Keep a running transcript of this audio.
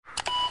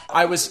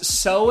I was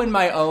so in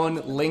my own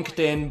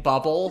LinkedIn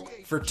bubble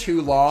for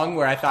too long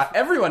where I thought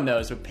everyone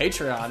knows what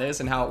Patreon is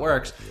and how it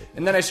works.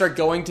 And then I start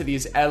going to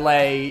these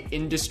LA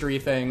industry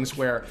things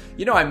where,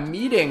 I'm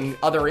meeting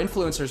other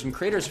influencers and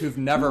creators who've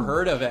never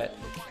heard of it.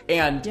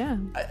 And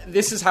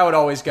this is how it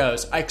always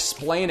goes. I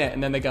explain it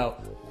and then they go,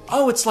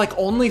 oh, it's like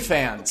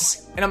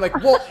OnlyFans. And I'm like,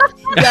 well,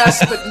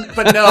 yes,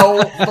 but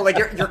no. But like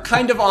you're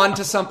kind of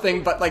onto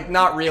something, but like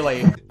not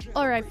really.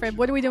 All right, Fred,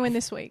 what are we doing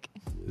this week?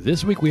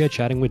 This week we are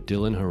chatting with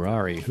Dylan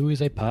Harari, who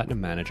is a partner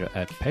manager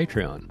at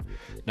Patreon.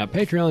 Now,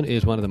 Patreon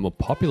is one of the more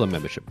popular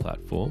membership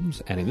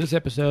platforms, and in this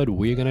episode,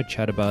 we're going to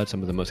chat about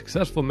some of the most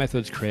successful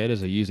methods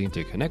creators are using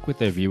to connect with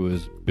their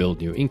viewers,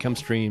 build new income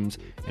streams,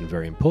 and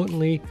very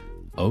importantly,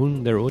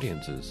 own their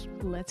audiences.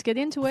 Let's get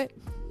into it.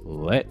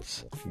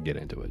 Let's get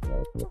into it.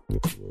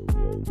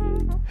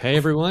 Hey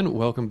everyone,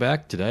 welcome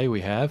back. Today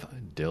we have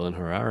Dylan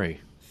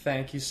Harari.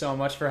 Thank you so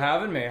much for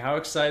having me. How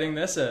exciting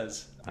this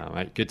is. All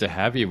right, good to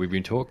have you. We've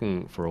been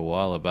talking for a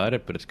while about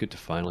it, but it's good to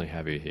finally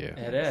have you here.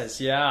 It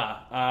is, yeah.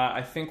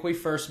 I think we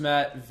first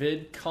met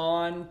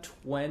VidCon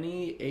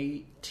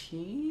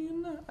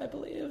 2018, I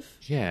believe.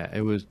 Yeah,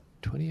 it was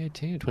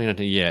 2018 or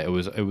 2019. Yeah, it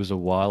was a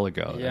while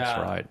ago. Yeah, that's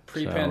right.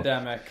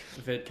 Pre-pandemic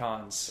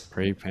VidCons.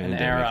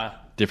 Pre-pandemic. An era.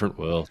 Different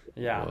world.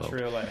 Yeah,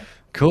 truly.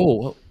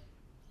 Cool. Well,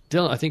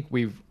 Dylan, I think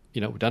we've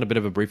done a bit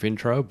of a brief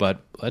intro,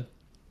 but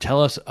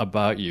tell us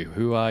about you.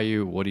 Who are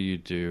you? What do you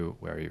do?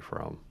 Where are you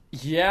from?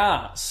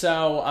 Yeah,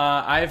 so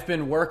I've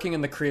been working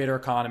in the creator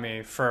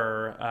economy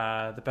for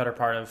the better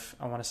part of,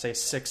 I want to say,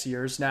 6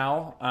 years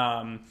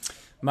now.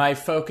 My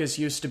focus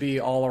used to be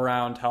all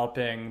around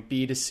helping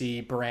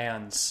B2C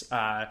brands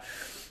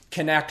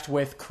connect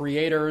with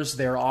creators,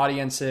 their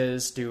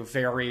audiences, do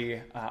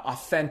very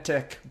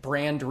authentic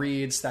brand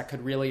reads that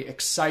could really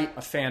excite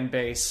a fan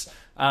base.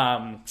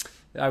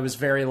 I was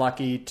very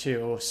lucky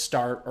to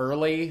start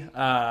early,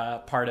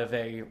 part of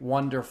a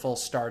wonderful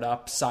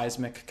startup,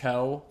 Seismic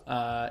Co.,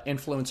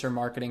 influencer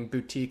marketing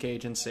boutique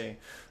agency.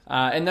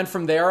 And then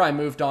from there, I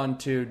moved on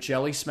to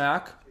Jelly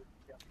Smack,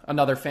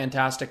 another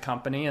fantastic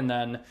company, and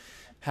then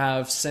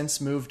have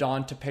since moved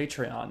on to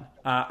Patreon.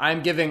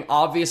 I'm giving,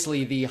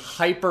 obviously, the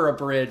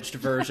hyper-abridged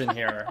version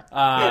here.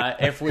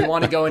 If we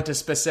want to go into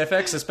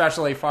specifics,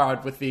 especially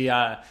Farhad, with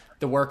the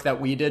work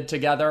that we did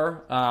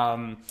together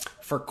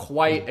for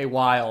quite a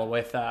while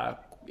with an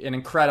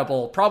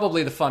incredible,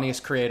 probably the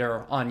funniest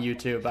creator on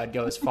YouTube, I'd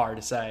go as far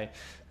to say.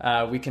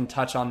 We can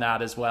touch on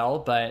that as well,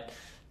 but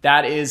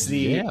that is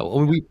the...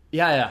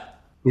 Yeah,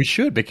 we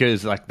should,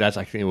 because that's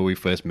actually where we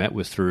first met,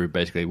 was through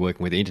basically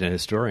working with the Internet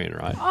Historian,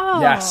 right?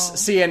 Oh. Yes.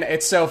 See, and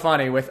it's so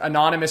funny with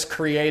anonymous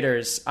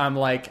creators. I'm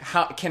like,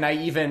 how can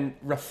I even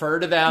refer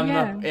to them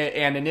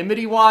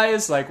anonymity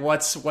wise? Like,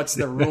 what's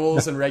the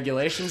rules and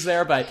regulations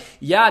there? But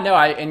yeah, no,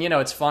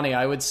 it's funny.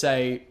 I would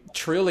say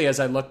truly, as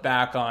I look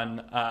back on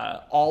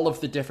all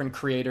of the different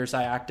creators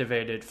I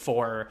activated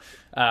for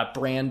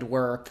brand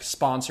work,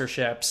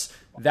 sponsorships,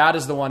 that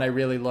is the one I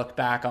really look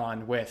back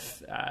on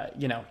with,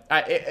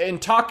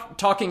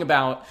 talking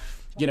about,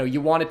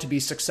 you want it to be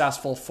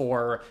successful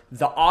for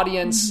the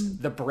audience,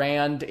 the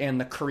brand,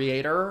 and the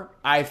creator.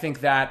 I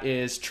think that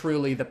is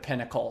truly the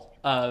pinnacle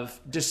of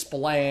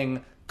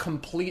displaying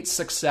complete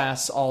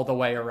success all the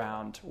way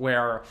around,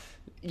 where,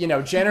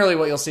 generally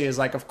what you'll see is,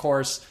 like, of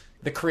course,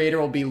 the creator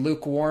will be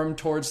lukewarm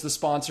towards the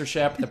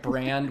sponsorship. The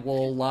brand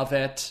will love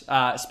it,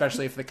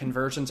 especially if the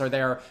conversions are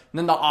there. And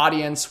then the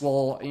audience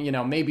will,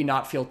 maybe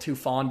not feel too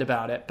fond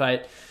about it.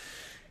 But,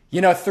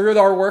 through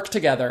our work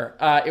together,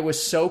 it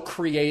was so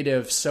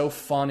creative, so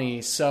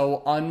funny,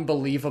 so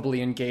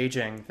unbelievably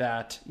engaging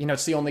that,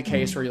 it's the only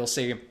case where you'll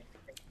see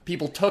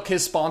people took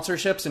his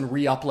sponsorships and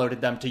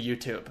re-uploaded them to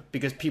YouTube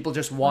because people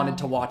just wanted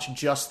to watch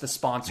just the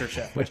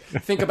sponsorship, which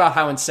think about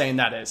how insane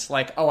that is.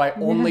 Like, I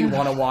only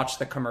want to watch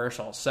the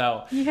commercial.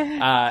 So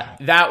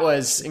that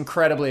was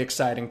incredibly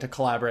exciting to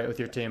collaborate with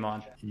your team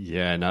on.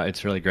 Yeah, no,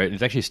 it's really great.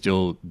 It's actually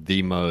still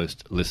the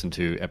most listened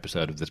to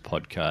episode of this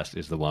podcast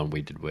is the one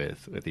we did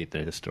with the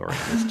Internet Historian.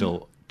 It's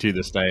still... to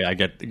this day, I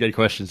get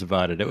questions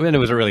about it, and it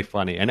was really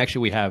funny. And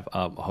actually, we have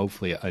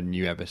hopefully a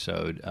new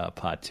episode,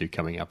 part 2,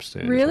 coming up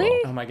soon. Really? As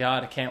well. Oh my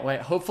god, I can't wait.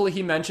 Hopefully,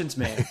 he mentions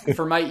me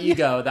for my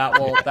ego.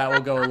 That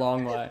will go a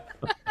long way.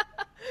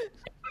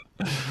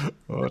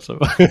 Awesome.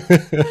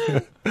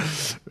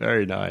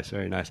 Very nice,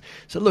 very nice.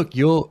 So look,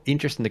 your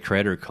interest in the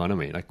creator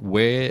economy, like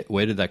where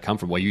did that come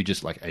from? Were you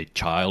just like a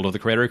child of the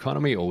creator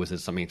economy, or was it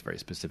something very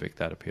specific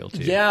that appealed to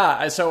you?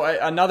 Yeah, so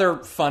another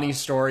funny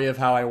story of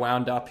how I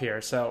wound up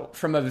here. So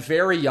from a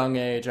very young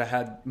age, I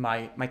had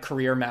my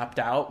career mapped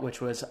out,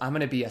 which was I'm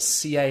going to be a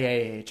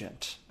CIA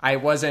agent. I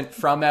wasn't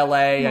from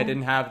LA, I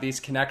didn't have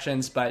these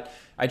connections, but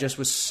I just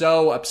was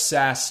so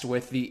obsessed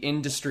with the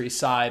industry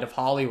side of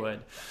Hollywood.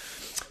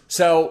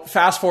 So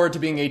fast forward to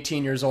being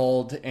 18 years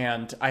old,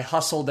 and I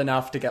hustled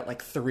enough to get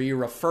like 3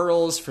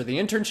 referrals for the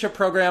internship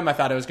program. I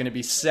thought I was going to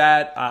be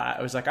set.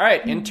 I was like, all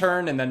right,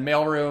 intern, and then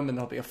mailroom, and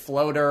there'll be a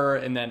floater,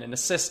 and then an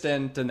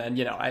assistant, and then,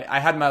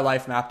 I had my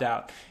life mapped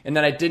out. And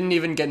then I didn't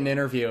even get an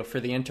interview for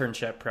the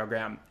internship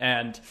program.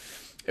 And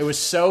it was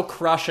so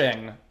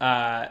crushing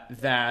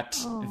that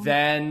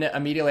then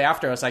immediately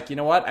after I was like, you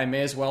know what? I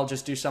may as well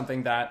just do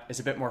something that is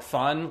a bit more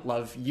fun.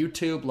 Love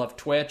YouTube, love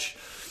Twitch.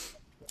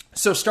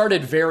 So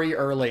started very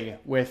early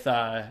with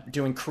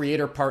doing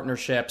creator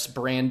partnerships,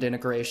 brand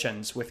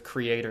integrations with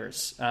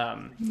creators.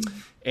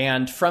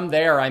 And from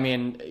there, I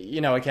mean,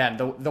 you know, again,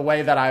 the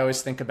way that I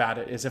always think about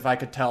it is if I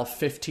could tell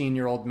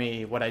 15-year-old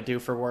me what I do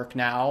for work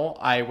now,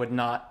 I would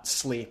not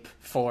sleep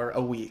for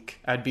a week.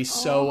 I'd be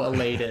so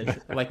elated,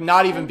 like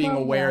not even being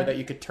aware that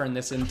you could turn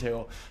this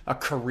into a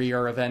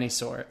career of any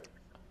sort.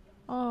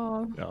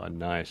 Oh,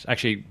 Nice.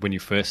 Actually, when you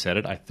first said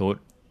it, I thought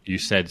you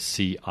said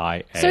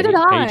CIA so did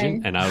I.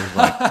 agent, and I was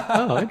like,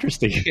 oh,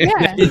 interesting.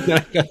 Yeah.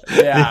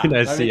 Yeah, let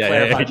me CIA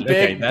clarify.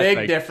 agent.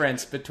 Big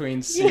difference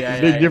between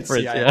CIA Big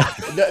difference, and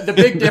CIA. yeah. The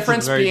big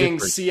difference very being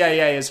different.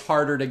 CIA is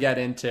harder to get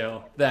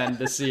into than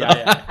the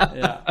CIA.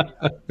 Yeah.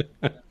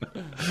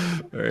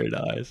 Very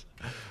nice.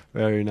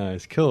 Very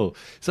nice. Cool.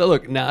 So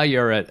look, now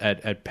you're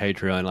at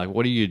Patreon. Like,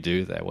 what do you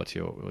do there? What's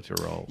your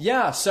role?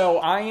 Yeah, so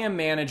I am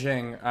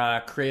managing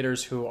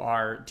creators who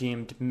are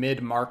deemed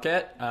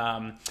mid-market.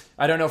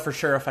 I don't know for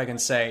sure if I can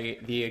say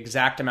the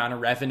exact amount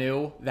of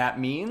revenue that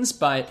means,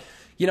 but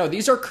you know,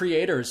 these are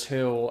creators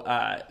who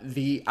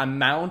the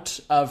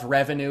amount of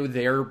revenue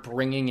they're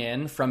bringing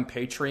in from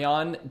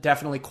Patreon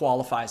definitely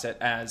qualifies it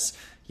as,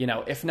 you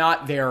know, if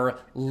not their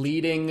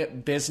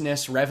leading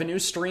business revenue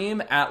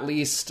stream, at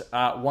least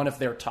one of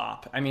their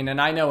top. I mean,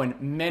 and I know in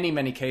many,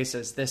 many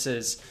cases, this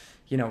is,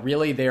 you know,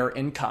 really their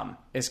income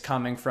is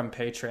coming from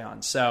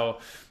Patreon. So,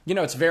 you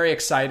know, it's very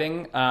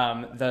exciting.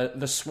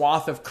 The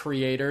swath of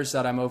creators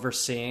that I'm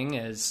overseeing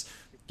is,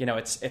 you know,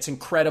 it's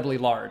incredibly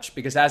large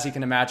because as you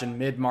can imagine,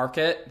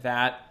 mid-market,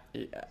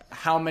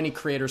 how many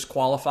creators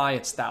qualify?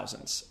 It's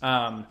thousands.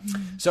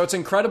 So it's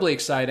incredibly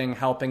exciting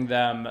helping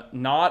them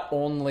not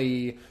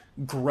only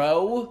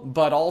grow,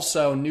 but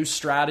also new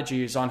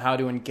strategies on how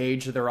to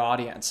engage their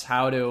audience,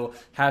 how to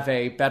have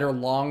a better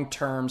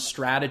long-term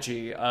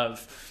strategy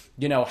of,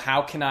 you know,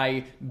 how can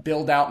I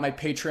build out my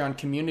Patreon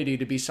community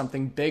to be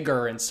something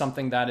bigger and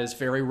something that is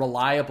very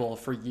reliable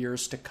for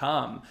years to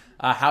come?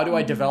 How do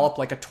I develop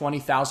like a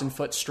 20,000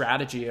 foot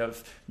strategy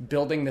of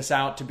building this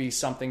out to be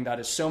something that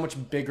is so much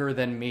bigger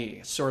than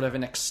me, sort of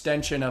an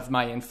extension of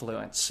my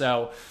influence?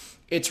 So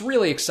it's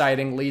really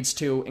exciting, leads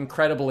to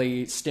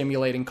incredibly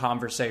stimulating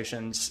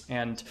conversations.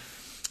 And,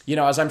 you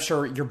know, as I'm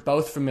sure you're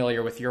both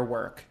familiar with your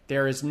work,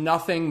 there is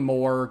nothing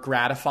more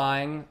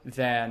gratifying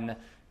than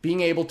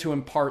being able to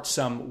impart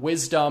some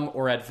wisdom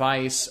or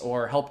advice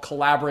or help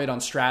collaborate on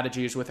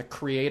strategies with a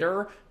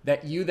creator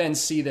that you then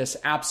see this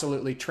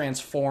absolutely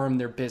transform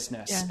their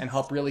business and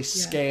help really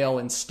scale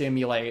and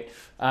stimulate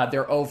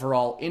their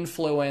overall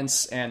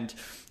influence and,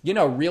 you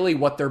know, really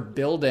what they're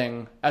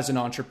building as an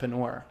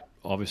entrepreneur.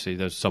 Obviously,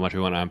 there's so much we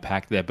want to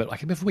unpack there, but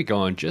like before we go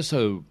on, just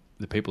so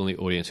the people in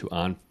the audience who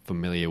aren't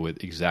familiar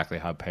with exactly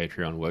how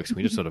Patreon works, can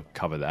we just sort of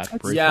cover that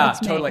briefly? Yeah,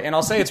 totally. And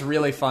I'll say it's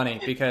really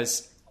funny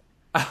because,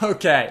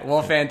 okay,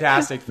 well,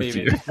 fantastic,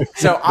 Phoebe.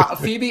 So,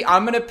 Phoebe,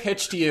 I'm going to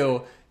pitch to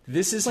you.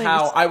 This is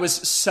how I was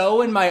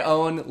so in my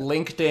own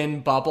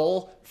LinkedIn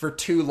bubble for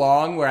too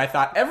long where I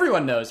thought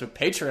everyone knows what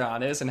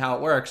Patreon is and how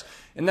it works.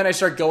 And then I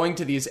start going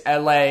to these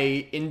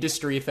LA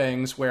industry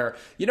things where,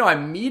 you know,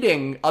 I'm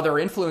meeting other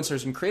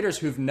influencers and creators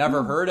who've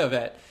never heard of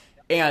it.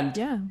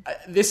 And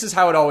this is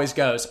how it always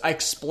goes. I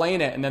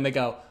explain it and then they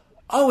go,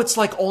 oh, it's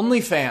like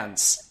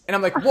OnlyFans. And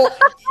I'm like, well,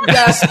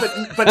 yes,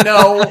 but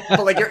no,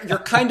 but like you're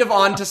kind of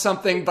onto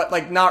something, but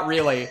like not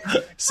really.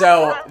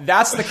 So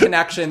that's the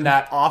connection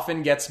that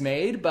often gets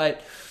made.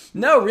 But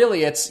no,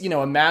 really, it's, you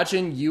know,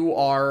 imagine you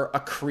are a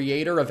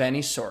creator of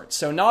any sort.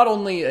 So not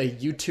only a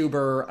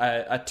YouTuber,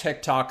 a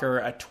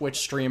TikToker, a Twitch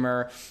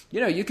streamer,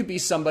 you know, you could be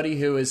somebody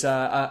who is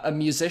a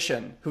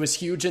musician who was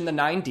huge in the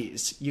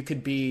 90s. You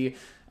could be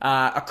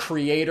a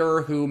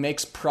creator who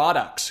makes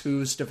products,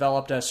 who's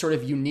developed a sort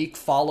of unique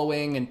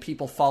following and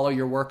people follow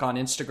your work on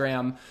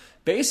Instagram.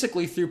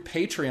 Basically, through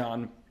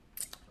Patreon,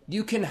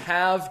 you can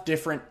have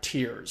different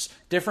tiers,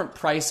 different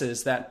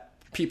prices that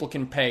people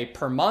can pay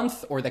per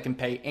month or they can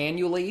pay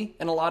annually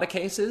in a lot of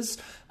cases.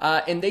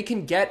 And they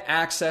can get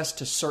access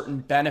to certain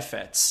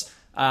benefits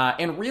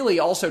and really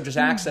also just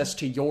access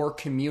to your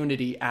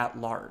community at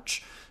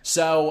large.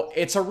 So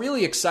it's a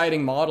really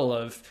exciting model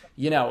of,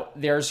 you know,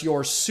 there's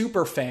your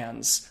super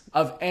fans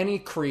of any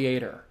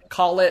creator.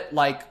 Call it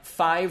like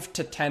 5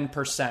 to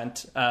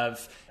 10%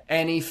 of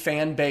any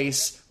fan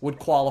base would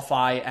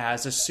qualify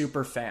as a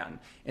super fan.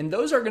 And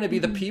those are going to be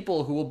the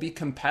people who will be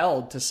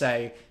compelled to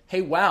say,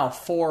 hey, wow,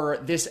 for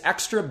this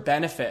extra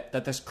benefit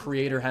that this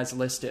creator has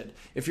listed.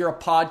 If you're a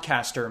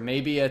podcaster,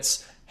 maybe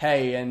it's,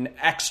 hey, an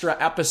extra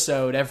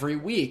episode every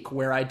week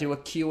where I do a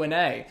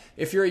Q&A.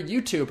 If you're a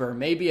YouTuber,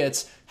 maybe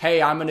it's,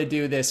 hey, I'm going to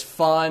do this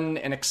fun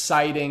and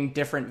exciting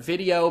different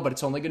video, but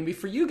it's only going to be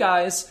for you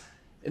guys.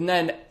 And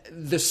then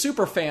the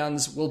super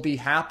fans will be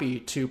happy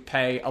to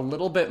pay a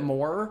little bit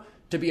more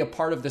to be a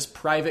part of this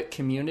private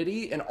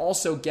community and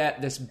also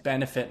get this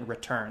benefit in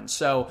return.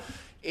 So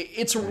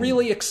it's a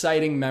really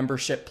exciting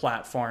membership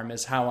platform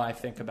is how I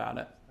think about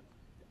it.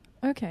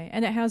 Okay,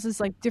 and it houses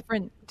like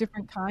different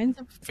kinds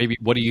of. Phoebe,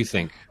 what do you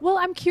think? Well,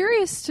 I'm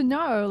curious to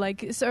know,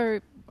 like, so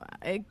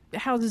it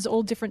houses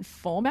all different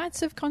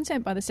formats of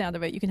content by the sound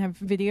of it. You can have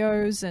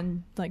videos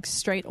and like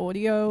straight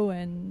audio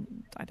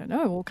and I don't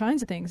know, all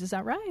kinds of things. Is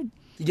that right?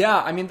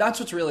 Yeah, I mean, that's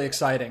what's really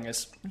exciting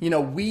is,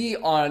 we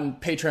on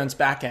Patreon's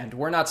back end,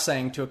 we're not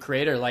saying to a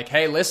creator like,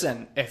 hey,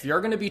 listen, if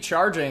you're going to be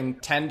charging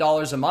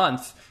 $10 a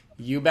month,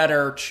 you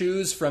better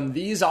choose from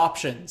these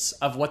options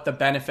of what the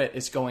benefit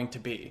is going to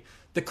be.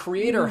 The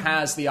creator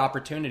has the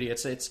opportunity.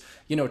 It's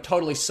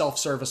totally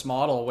self-service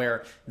model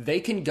where they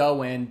can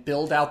go in,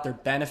 build out their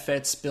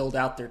benefits, build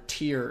out their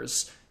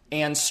tiers,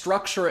 and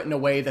structure it in a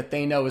way that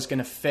they know is going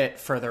to fit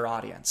for their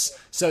audience.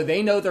 So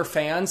they know their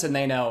fans and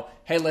they know,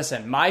 hey,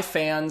 listen, my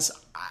fans,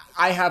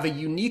 I have a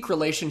unique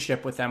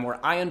relationship with them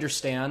where I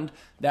understand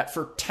that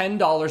for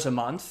 $10 a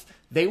month,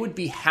 they would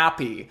be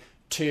happy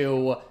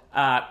to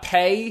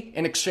pay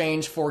in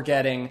exchange for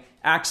getting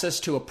access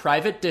to a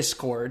private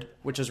Discord,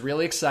 which is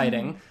really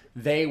exciting.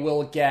 They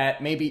will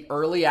get maybe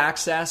early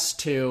access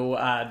to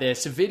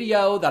this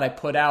video that I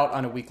put out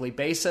on a weekly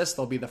basis.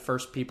 They'll be the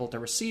first people to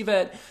receive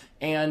it.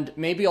 And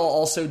maybe I'll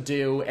also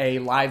do a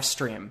live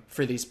stream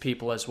for these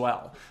people as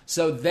well.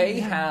 So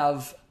they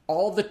have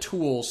all the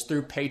tools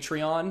through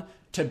Patreon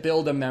to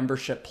build a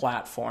membership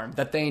platform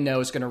that they know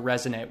is going to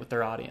resonate with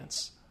their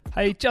audience.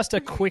 Hey, just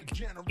a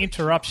quick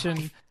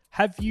interruption.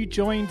 Have you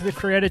joined the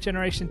Creator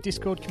Generation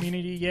Discord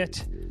community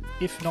yet?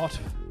 If not,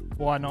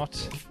 why not?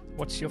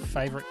 What's your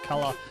favourite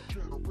colour?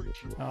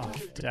 Oh,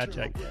 dad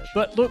joke.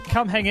 But look,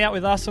 come hang out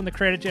with us on the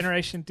Creator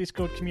Generation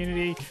Discord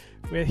community.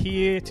 We're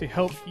here to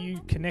help you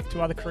connect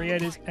to other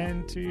creators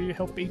and to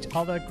help each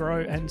other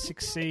grow and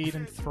succeed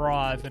and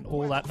thrive and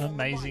all that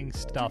amazing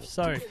stuff.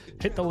 So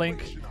hit the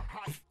link.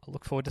 I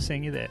look forward to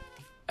seeing you there.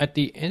 At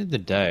the end of the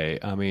day,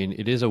 I mean,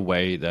 it is a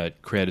way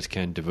that creators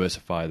can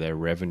diversify their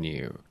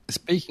revenue.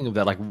 Speaking of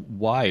that, like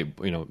why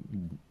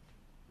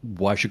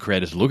should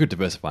creators look at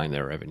diversifying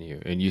their revenue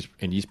and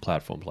use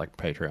platforms like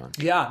Patreon?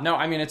 Yeah, no,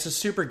 I mean, it's a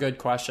super good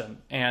question.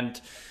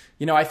 And,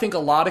 I think a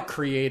lot of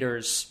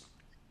creators,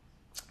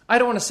 I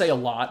don't want to say a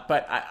lot,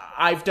 but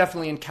I've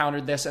definitely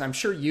encountered this, and I'm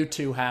sure you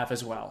two have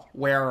as well,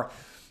 where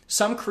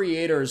some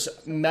creators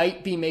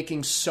might be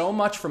making so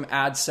much from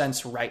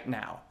AdSense right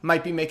now,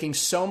 might be making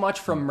so much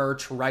from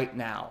merch right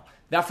now,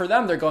 that for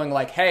them, they're going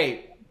like,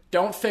 hey,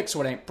 don't fix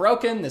what ain't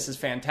broken. This is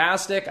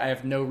fantastic. I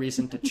have no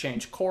reason to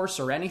change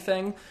course or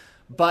anything.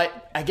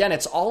 But again,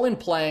 it's all in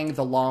playing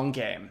the long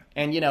game.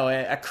 And,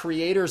 a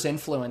creator's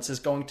influence is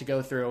going to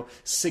go through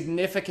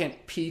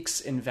significant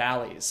peaks and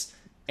valleys.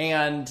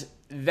 And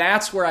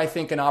that's where I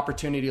think an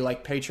opportunity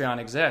like Patreon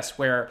exists,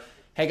 where,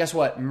 hey, guess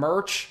what?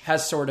 Merch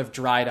has sort of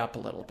dried up a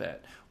little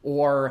bit.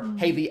 Or,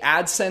 hey, the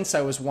AdSense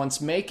I was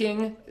once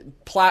making,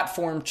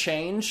 platform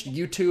changed.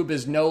 YouTube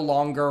is no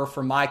longer,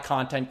 for my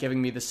content, giving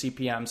me the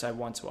CPMs I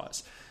once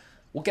was.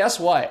 Well, guess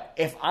what?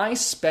 If I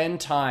spend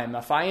time,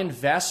 if I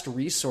invest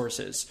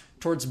resources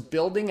towards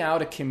building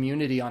out a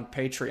community on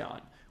Patreon,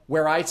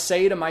 where I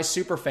say to my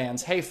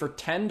superfans, hey, for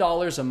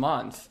 $10 a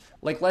month,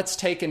 like let's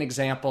take an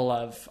example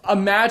of,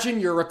 imagine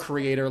you're a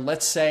creator,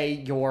 let's say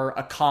you're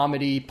a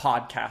comedy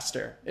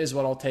podcaster, is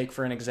what I'll take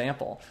for an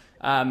example.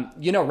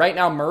 Right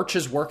now merch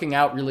is working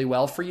out really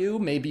well for you.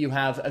 Maybe you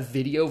have a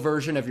video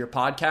version of your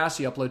podcast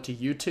you upload to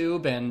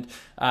YouTube and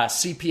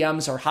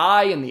CPMs are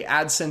high and the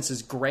AdSense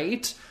is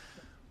great.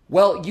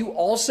 Well, you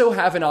also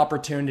have an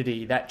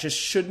opportunity that just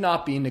should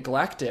not be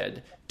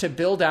neglected to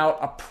build out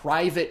a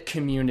private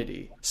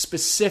community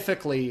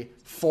specifically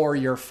for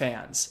your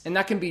fans. And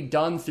that can be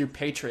done through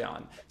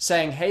Patreon,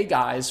 saying, hey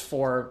guys,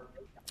 for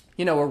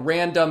a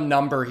random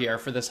number here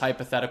for this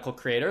hypothetical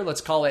creator,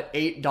 let's call it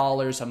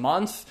 $8 a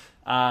month.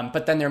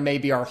 But then there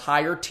maybe are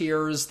higher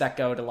tiers that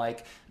go to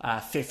like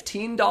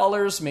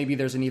 $15. Maybe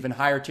there's an even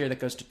higher tier that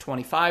goes to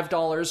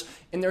 $25.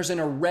 And there's an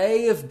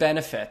array of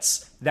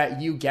benefits that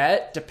you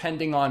get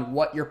depending on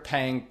what you're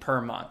paying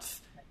per month.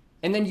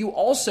 And then you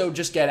also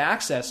just get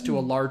access to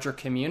a larger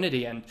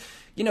community. And,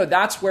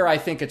 that's where I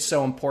think it's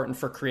so important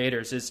for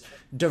creators is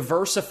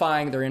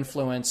diversifying their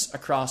influence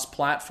across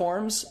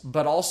platforms,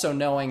 but also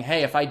knowing,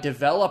 hey, if I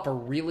develop a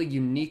really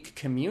unique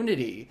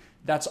community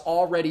that's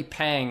already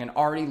paying and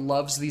already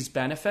loves these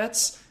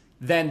benefits,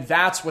 then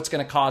that's what's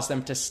going to cause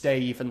them to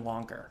stay even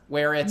longer.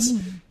 Where it's,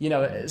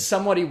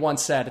 somebody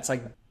once said, it's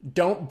like,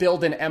 don't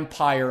build an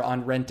empire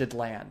on rented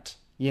land,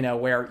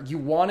 where you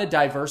want to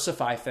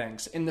diversify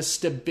things. And the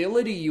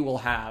stability you will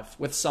have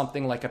with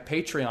something like a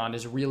Patreon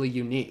is really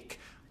unique.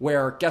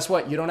 Where, guess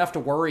what? You don't have to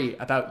worry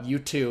about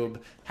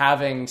YouTube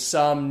having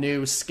some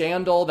new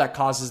scandal that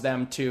causes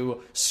them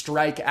to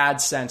strike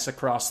AdSense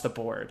across the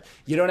board.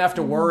 You don't have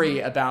to worry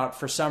about,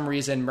 for some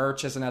reason,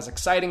 merch isn't as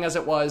exciting as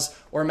it was.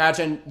 Or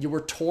imagine you were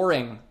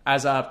touring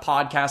as a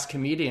podcast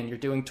comedian. You're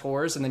doing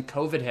tours and then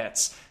COVID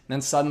hits. And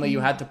then suddenly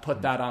you had to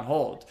put that on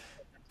hold.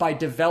 By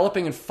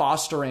developing and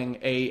fostering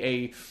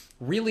a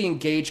really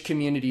engaged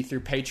community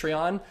through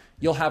Patreon,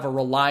 you'll have a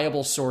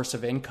reliable source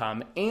of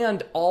income.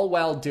 And all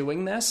while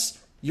doing this,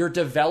 you're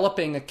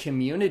developing a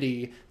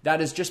community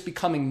that is just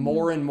becoming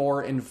more and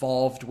more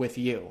involved with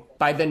you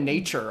by the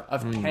nature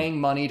of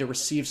paying money to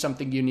receive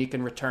something unique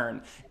in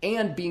return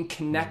and being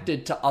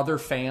connected to other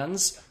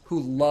fans who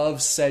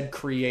love said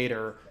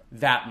creator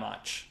that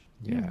much.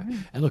 Yeah.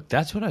 And look,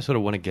 that's what I sort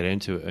of want to get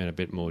into in a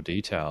bit more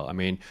detail. I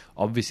mean,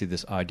 obviously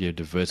this idea of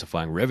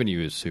diversifying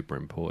revenue is super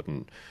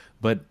important,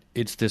 but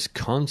it's this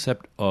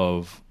concept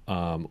of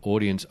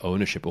audience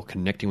ownership or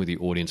connecting with the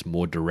audience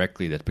more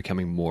directly that's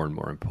becoming more and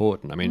more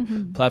important. I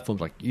mean,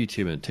 platforms like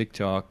YouTube and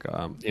TikTok,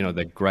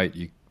 they're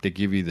great. They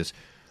give you this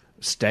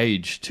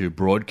stage to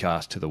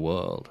broadcast to the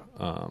world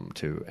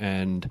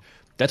and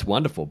that's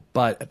wonderful.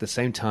 But at the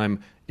same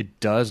time, it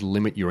does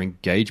limit your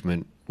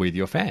engagement with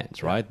your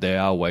fans, right?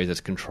 There are ways it's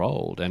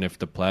controlled. And if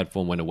the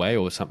platform went away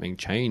or something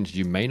changed,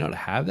 you may not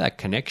have that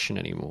connection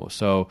anymore.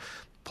 So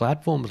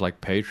platforms like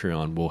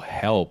Patreon will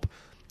help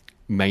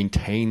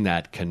maintain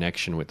that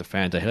connection with the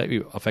fans. They help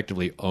you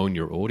effectively own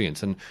your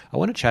audience. And I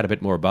want to chat a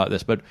bit more about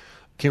this, but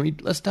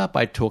let's start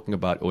by talking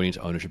about audience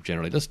ownership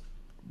generally.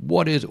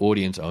 What is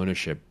audience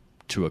ownership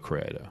to a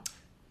creator?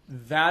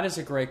 That is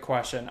a great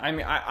question. I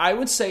mean, I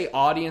would say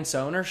audience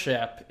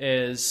ownership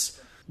is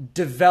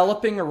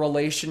developing a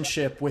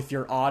relationship with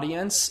your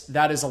audience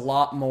that is a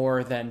lot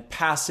more than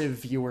passive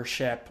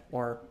viewership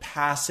or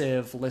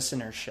passive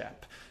listenership.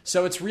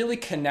 So it's really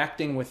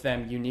connecting with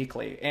them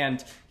uniquely.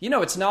 And,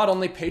 it's not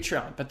only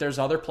Patreon, but there's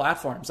other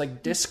platforms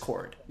like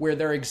Discord where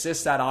there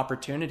exists that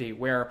opportunity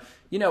where,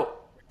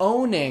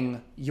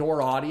 owning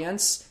your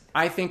audience,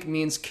 I think,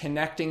 means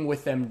connecting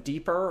with them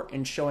deeper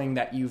and showing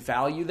that you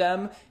value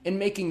them and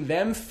making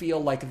them feel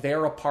like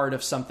they're a part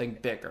of something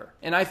bigger.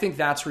 And I think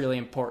that's really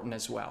important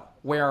as well,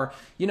 where,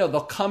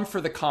 they'll come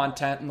for the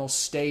content and they'll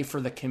stay for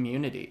the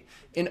community.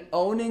 And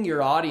owning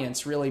your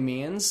audience really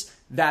means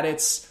that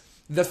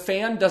the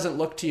fan doesn't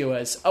look to you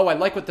as, oh, I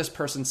like what this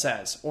person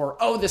says, or,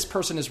 oh, this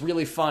person is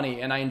really funny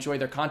and I enjoy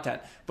their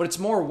content. But it's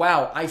more,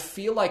 wow, I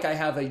feel like I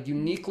have a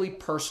uniquely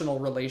personal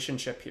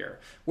relationship here.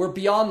 We're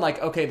beyond like,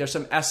 okay, there's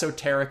some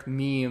esoteric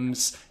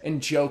memes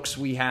and jokes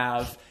we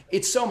have.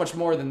 It's so much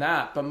more than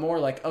that, but more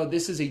like, oh,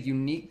 this is a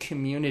unique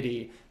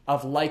community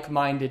of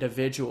like-minded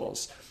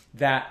individuals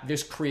that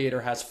this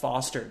creator has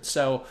fostered.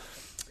 So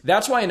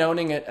that's why in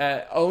owning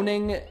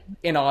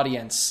an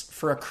audience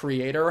for a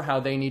creator, how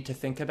they need to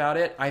think about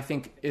it, I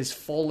think is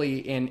fully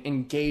in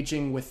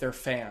engaging with their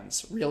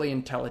fans really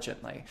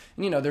intelligently.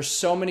 And, there's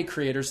so many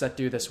creators that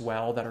do this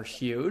well that are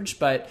huge,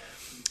 but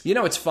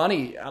it's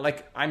funny,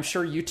 like I'm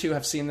sure you two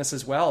have seen this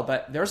as well,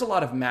 but there's a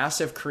lot of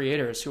massive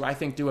creators who I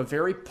think do a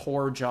very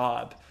poor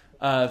job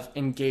of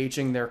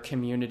engaging their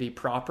community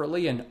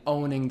properly and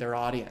owning their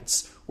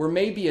audience, where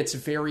maybe it's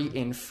very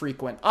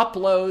infrequent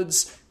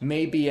uploads,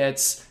 maybe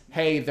it's,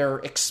 hey, they're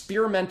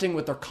experimenting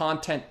with their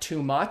content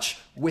too much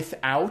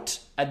without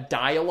a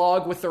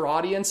dialogue with their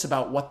audience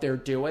about what they're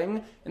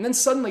doing. And then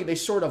suddenly they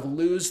sort of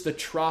lose the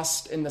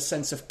trust and the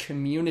sense of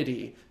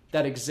community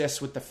that exists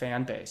with the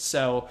fan base.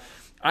 So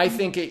I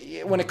think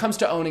when it comes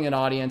to owning an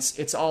audience,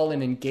 it's all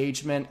in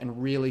engagement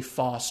and really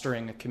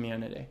fostering a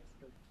community.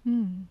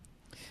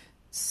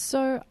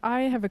 So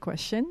I have a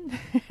question.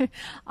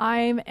 I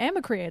am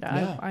a creator.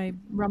 Yeah. I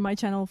run my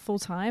channel full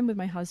time with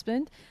my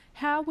husband.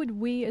 How would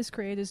we as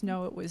creators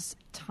know it was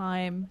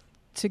time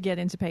to get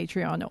into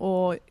Patreon?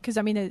 Or because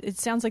it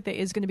sounds like there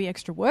is going to be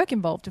extra work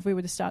involved. If we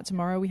were to start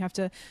tomorrow, we have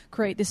to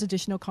create this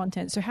additional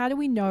content. So how do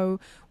we know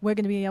we're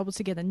going to be able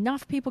to get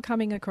enough people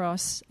coming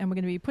across and we're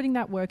going to be putting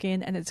that work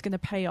in and it's going to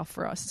pay off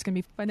for us? It's going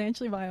to be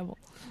financially viable.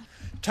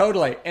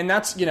 Totally. And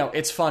that's,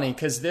 it's funny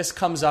because this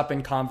comes up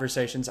in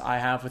conversations I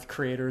have with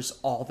creators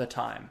all the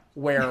time,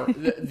 where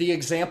the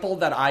example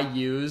that I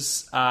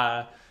use,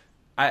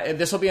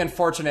 this will be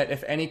unfortunate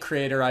if any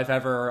creator I've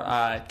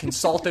ever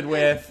consulted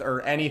with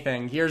or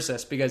anything hears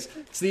this, because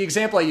it's the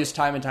example I use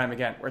time and time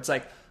again, where it's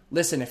like,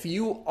 listen, if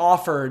you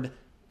offered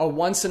a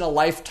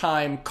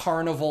once-in-a-lifetime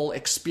carnival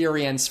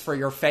experience for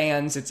your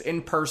fans, it's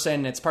in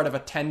person, it's part of a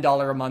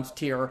 $10 a month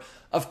tier,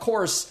 of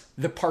course,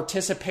 the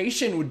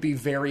participation would be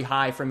very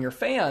high from your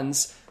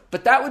fans,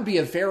 but that would be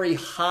a very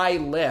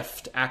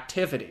high-lift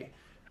activity,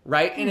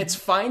 right? And it's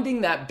finding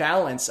that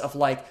balance of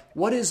like,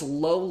 what is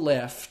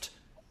low-lift,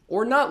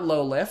 or not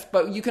low-lift,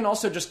 but you can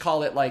also just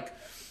call it like,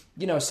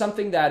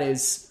 something that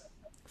is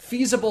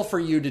feasible for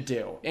you to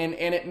do. And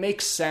it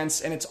makes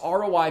sense and it's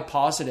ROI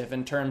positive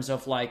in terms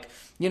of like,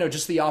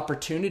 just the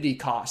opportunity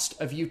cost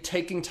of you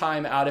taking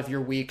time out of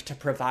your week to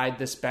provide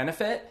this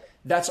benefit.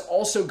 That's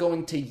also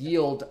going to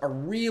yield a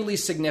really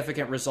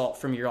significant result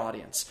from your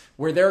audience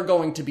where they're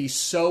going to be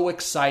so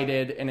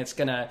excited and it's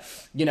going to,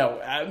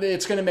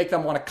 it's going to make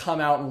them want to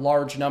come out in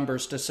large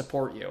numbers to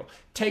support you.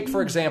 Take,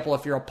 for example,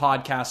 if you're a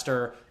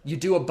podcaster, you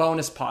do a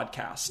bonus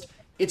podcast.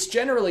 It's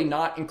generally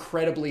not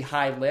incredibly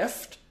high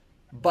lift,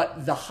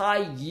 but the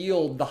high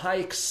yield, the high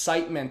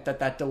excitement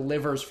that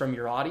delivers from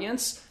your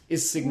audience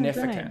is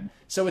significant. Okay.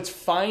 So it's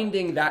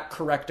finding that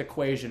correct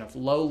equation of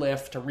low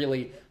lift to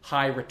really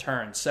high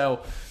return.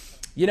 So,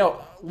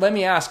 let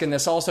me ask, and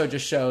this also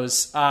just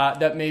shows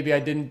that maybe I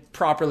didn't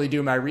properly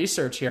do my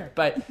research here,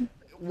 but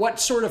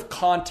what sort of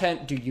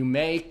content do you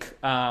make?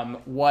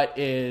 What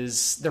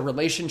is the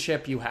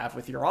relationship you have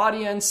with your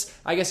audience?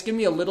 I guess give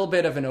me a little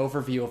bit of an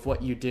overview of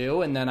what you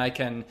do, and then I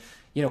can,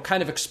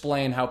 kind of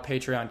explain how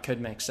Patreon could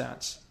make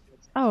sense.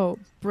 Oh,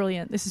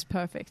 brilliant. This is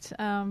perfect.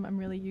 I'm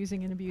really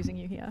using and abusing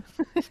you here.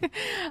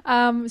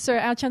 So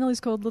our channel is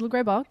called Little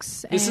Grey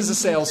Box. This is a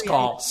sales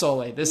call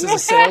solely. This is a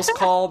sales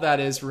call that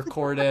is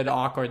recorded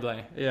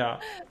awkwardly. Yeah.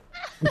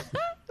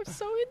 I'm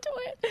so into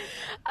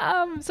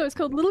it. So it's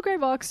called Little Grey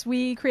Box.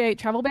 We create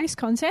travel-based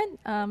content.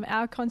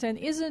 Our content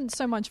isn't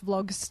so much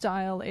vlog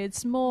style.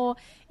 It's more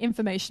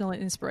informational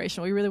and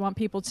inspirational. We really want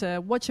people to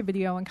watch a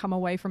video and come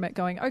away from it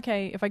going,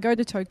 okay, if I go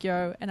to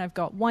Tokyo and I've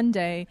got one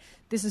day,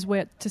 this is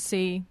where to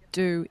see,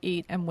 do,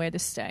 eat, and where to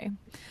stay.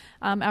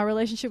 Our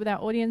relationship with our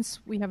audience,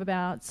 we have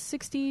about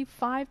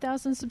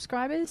 65,000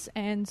 subscribers,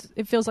 and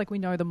it feels like we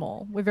know them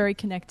all. We're very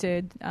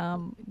connected.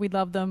 We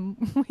love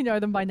them. We know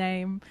them by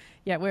name.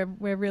 Yeah,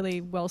 we're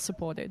really well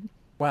supported.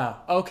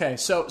 Wow. Okay.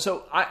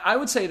 So I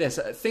would say this.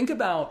 Think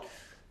about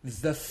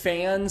the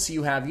fans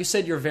you have. You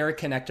said you're very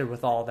connected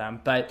with all of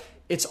them, but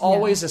it's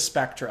always a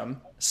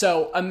spectrum.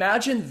 So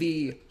imagine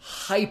the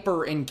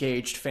hyper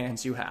engaged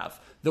fans you have.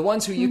 The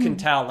ones who you can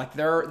tell, like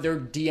they're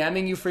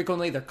DMing you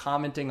frequently, they're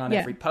commenting on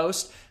every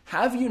post.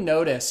 Have you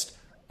noticed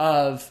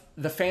of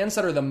the fans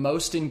that are the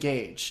most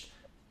engaged,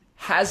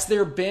 has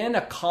there been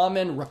a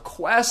common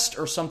request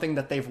or something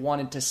that they've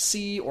wanted to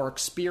see or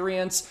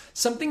experience,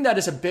 something that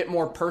is a bit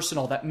more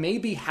personal that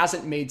maybe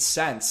hasn't made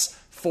sense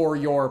for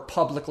your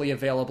publicly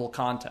available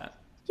content?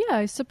 Yeah,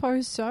 I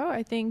suppose so.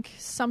 I think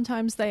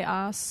sometimes they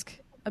ask,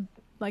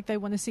 like they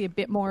want to see a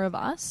bit more of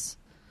us.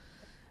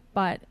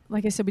 But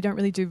like I said, we don't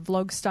really do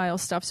vlog style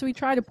stuff. So we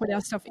try to put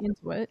our stuff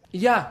into it.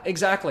 Yeah,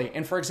 exactly.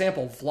 And for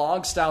example,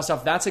 vlog style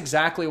stuff, that's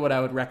exactly what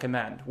I would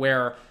recommend,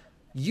 where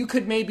you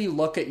could maybe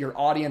look at your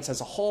audience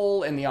as a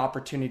whole and the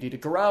opportunity to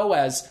grow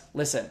as,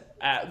 listen,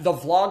 the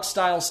vlog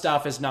style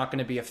stuff is not going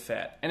to be a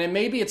fit. And then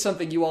maybe it's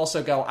something you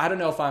also go, I don't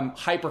know if I'm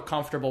hyper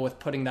comfortable with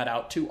putting that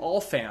out to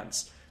all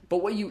fans. But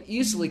what you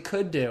easily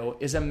could do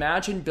is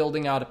imagine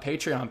building out a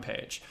Patreon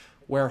page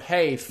where,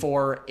 hey,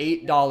 for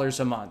 $8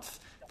 a month,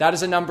 that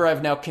is a number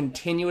I've now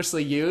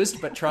continuously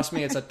used, but trust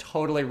me, it's a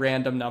totally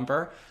random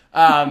number.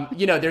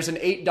 There's an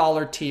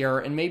 $8 tier,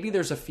 and maybe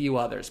there's a few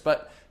others,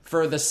 but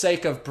for the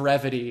sake of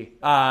brevity,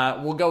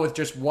 we'll go with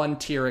just one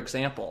tier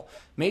example.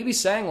 Maybe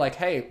saying like,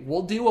 hey,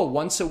 we'll do a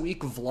once a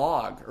week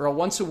vlog or a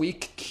once a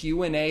week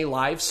Q&A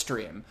live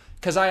stream.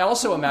 Because I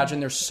also imagine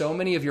there's so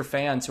many of your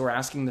fans who are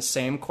asking the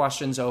same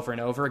questions over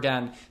and over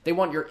again. They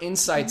want your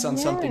insights on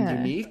something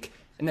unique.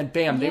 And then,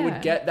 bam, they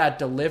would get that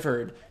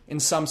delivered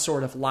in some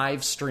sort of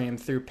live stream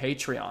through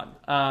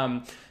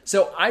Patreon.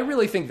 So I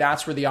really think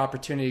that's where the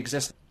opportunity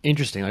exists.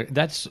 Interesting. Like,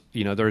 that's,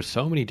 there are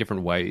so many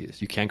different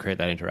ways you can create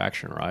that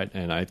interaction, right?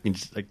 And I can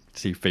just,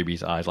 see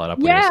Phoebe's eyes light up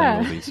when you're saying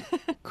all these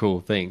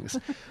cool things.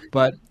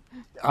 But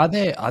are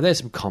there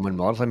some common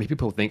models? I mean,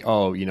 people think,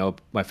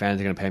 my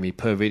fans are going to pay me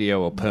per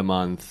video or per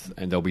month,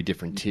 and there'll be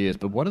different tiers.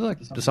 But what are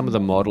some of the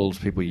models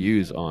people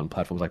use on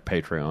platforms like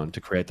Patreon to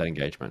create that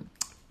engagement?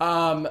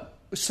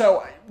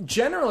 So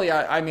generally,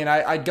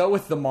 I go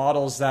with the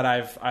models that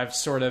I've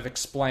sort of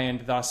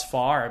explained thus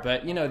far,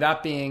 but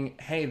that being,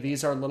 hey,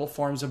 these are little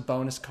forms of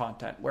bonus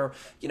content where,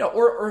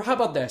 or how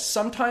about this?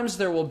 Sometimes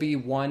there will be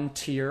one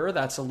tier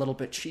that's a little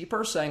bit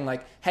cheaper saying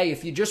like, hey,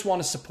 if you just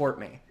want to support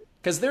me,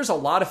 because there's a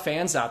lot of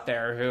fans out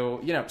there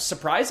who,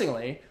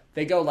 surprisingly,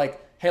 they go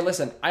like, hey,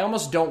 listen, I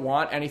almost don't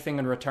want anything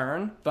in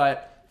return,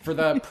 but for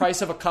the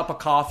price of a cup of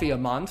coffee a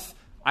month,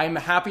 I'm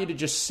happy to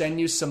just send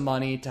you some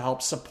money to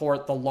help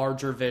support the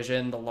larger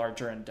vision, the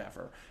larger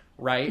endeavor,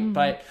 right? Mm-hmm.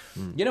 But,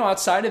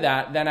 outside of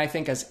that, then I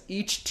think as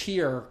each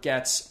tier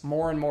gets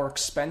more and more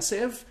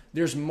expensive,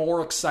 there's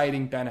more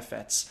exciting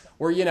benefits.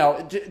 Or,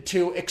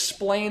 to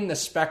explain the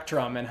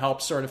spectrum and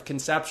help sort of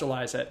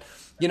conceptualize it,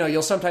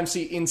 you'll sometimes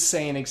see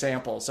insane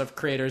examples of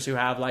creators who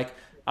have like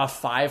a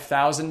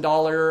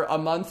 $5,000 a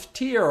month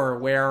tier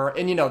where,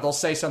 and they'll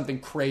say something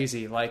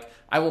crazy like,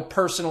 I will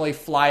personally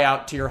fly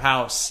out to your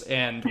house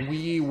and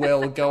we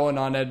will go on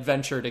an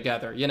adventure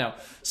together.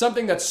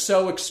 Something that's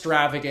so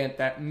extravagant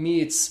that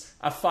meets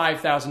a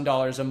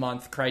 $5,000 a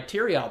month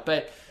criteria.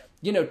 But,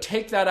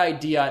 take that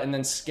idea and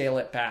then scale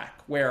it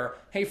back where,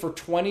 hey, for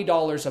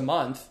 $20 a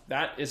month,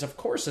 that is of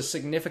course a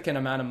significant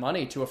amount of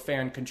money to a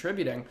fan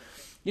contributing.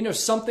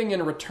 Something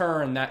in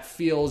return that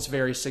feels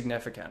very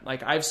significant.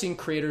 Like I've seen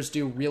creators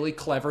do really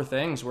clever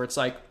things where it's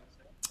like,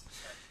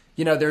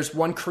 there's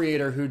one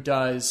creator who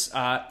does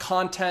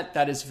content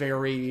that is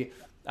very,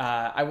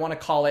 I want to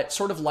call it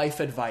sort of life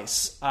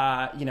advice,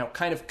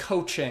 kind of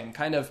coaching,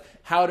 kind of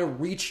how to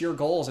reach your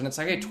goals. And it's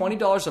like, hey,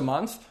 $20 a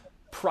month,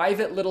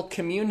 private little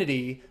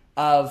community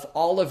of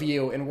all of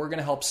you, and we're going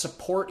to help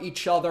support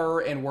each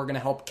other, and we're going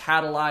to help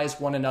catalyze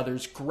one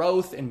another's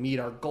growth and meet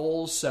our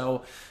goals.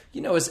 So,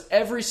 as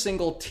every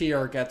single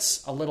tier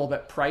gets a little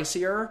bit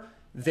pricier,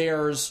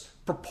 there's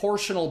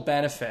proportional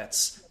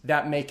benefits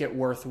that make it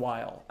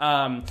worthwhile.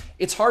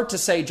 It's hard to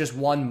say just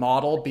one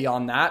model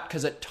beyond that,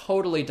 because it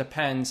totally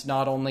depends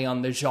not only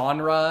on the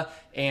genre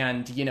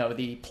and,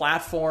 the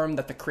platform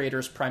that the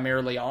creator's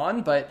primarily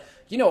on, but,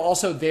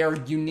 also their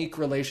unique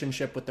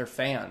relationship with their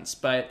fans.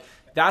 But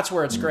that's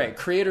where it's great.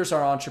 Creators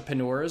are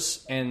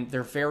entrepreneurs, and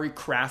they're very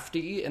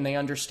crafty, and they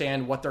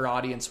understand what their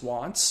audience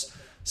wants.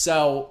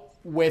 So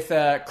with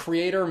a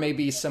creator,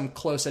 maybe some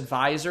close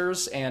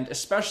advisors, and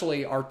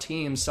especially our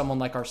team, someone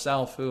like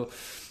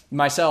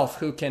myself,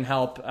 who can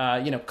help,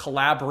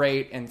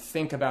 collaborate and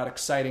think about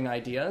exciting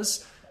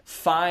ideas,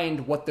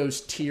 find what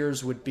those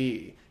tiers would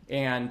be,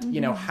 and,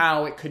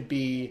 how it could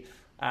be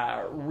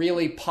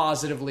really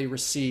positively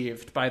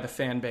received by the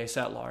fan base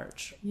at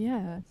large.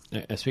 Yeah.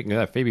 Speaking of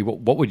that, Phoebe,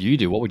 what would you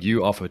do? What would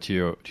you offer to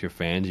your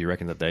fans? You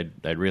reckon that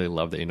they'd really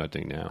love that you're not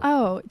doing now?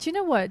 Oh, do you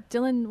know what,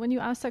 Dylan? When you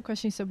asked that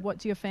question, you said, "What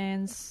do your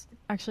fans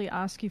actually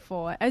ask you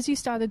for?" As you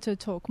started to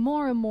talk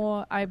more and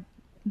more,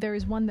 there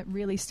is one that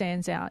really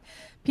stands out.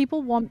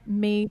 People want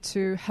me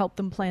to help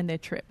them plan their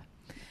trip.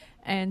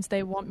 And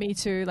they want me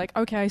to,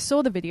 okay, I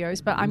saw the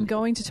videos, but I'm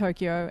going to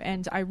Tokyo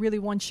and I really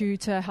want you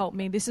to help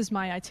me. This is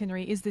my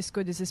itinerary. Is this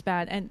good? Is this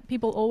bad? And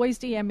people always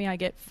DM me. I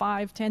get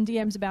 5-10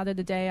 DMs about it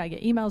a day. I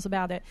get emails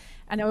about it.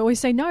 And I always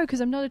say no, because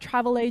I'm not a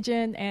travel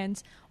agent.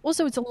 And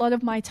also it's a lot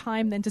of my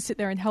time then to sit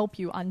there and help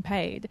you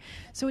unpaid.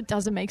 So it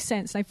doesn't make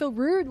sense. And I feel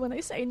rude when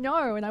they say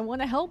no, and I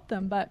want to help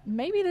them. But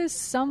maybe there's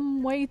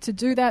some way to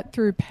do that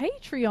through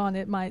Patreon,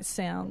 it might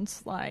sound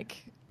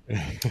like.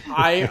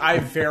 I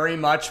very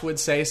much would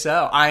say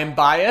so. I'm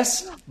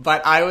biased,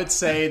 but I would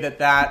say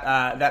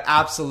that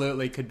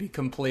absolutely could be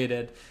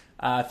completed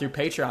through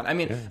Patreon. I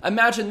mean,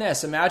 Imagine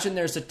this. Imagine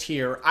there's a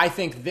tier. I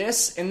think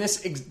this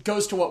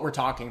goes to what we're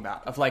talking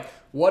about, of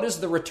what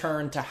is the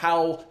return to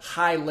how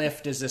high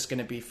lift is this going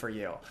to be for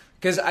you?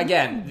 Because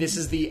again, this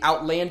is the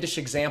outlandish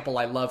example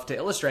I love to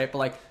illustrate,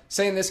 but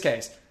say in this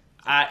case,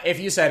 if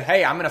you said,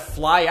 hey, I'm going to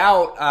fly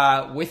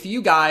out with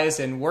you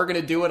guys and we're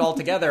going to do it all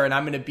together and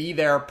I'm going to be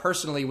there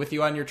personally with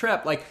you on your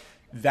trip,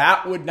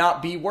 that would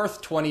not be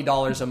worth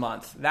 $20 a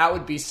month. That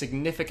would be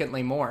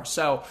significantly more.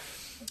 So,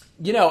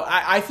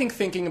 I think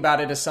thinking about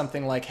it as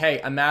something like,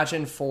 hey,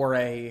 imagine for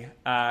a,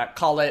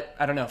 call it,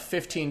 I don't know,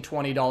 $15,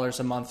 $20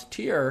 a month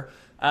tier,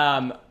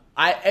 how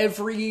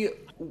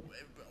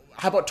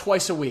about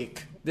twice a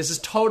week? This is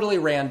totally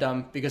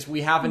random because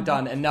we haven't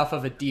done enough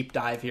of a deep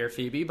dive here,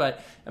 Phoebe,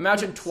 but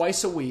imagine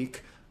twice a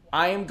week,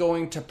 I am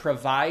going to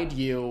provide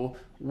you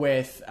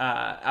with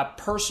a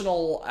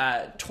personal,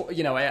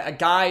 a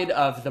guide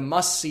of the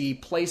must-see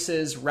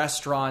places,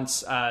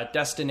 restaurants,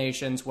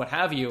 destinations, what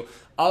have you,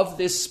 of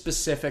this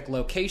specific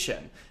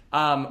location.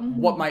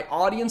 What my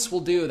audience will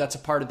do that's a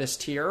part of this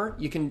tier,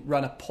 you can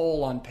run a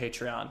poll on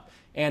Patreon.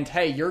 And,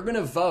 hey, you're going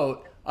to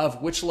vote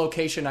of which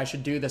location I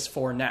should do this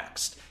for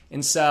next.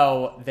 And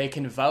so they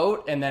can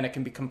vote, and then it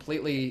can be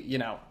completely,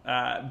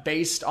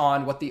 based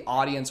on what the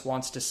audience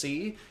wants to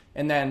see.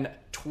 And then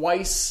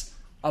twice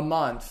a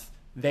month,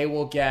 they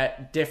will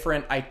get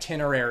different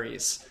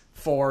itineraries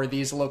for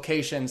these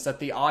locations that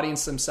the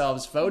audience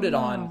themselves voted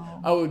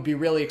on. Oh, it would be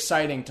really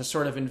exciting to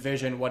sort of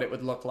envision what it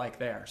would look like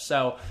there.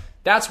 So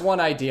that's one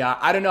idea.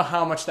 I don't know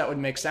how much that would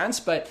make sense,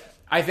 but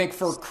I think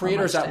for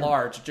creators at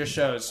large, it just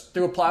shows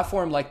through a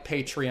platform like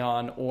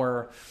Patreon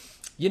or,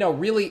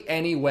 really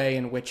any way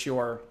in which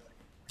you're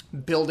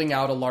building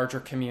out a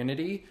larger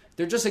community,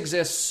 there just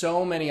exists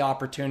so many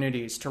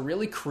opportunities to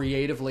really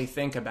creatively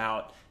think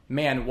about,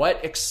 man,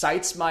 what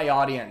excites my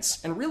audience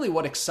and really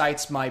what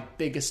excites my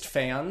biggest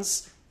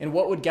fans and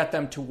what would get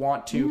them to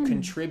want to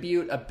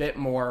contribute a bit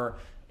more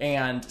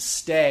and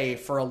stay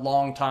for a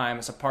long time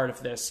as a part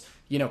of this,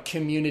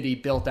 community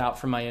built out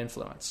from my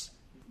influence.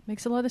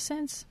 Makes a lot of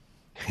sense.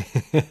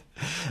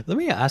 Let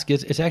me ask you,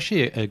 it's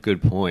actually a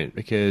good point,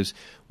 because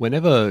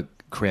whenever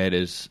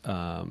creators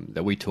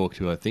that we talk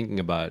to are thinking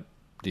about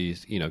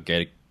these,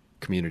 gated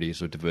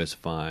communities or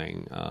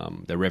diversifying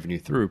their revenue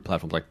through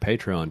platforms like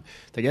Patreon,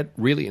 they get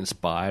really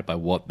inspired by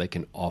what they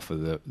can offer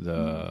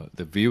the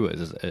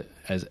viewers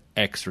as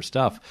extra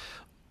stuff.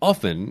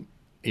 Often,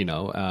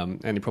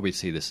 and you probably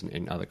see this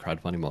in other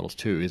crowdfunding models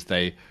too, is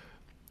they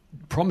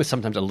promise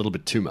sometimes a little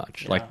bit too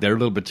much. Yeah. They're a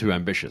little bit too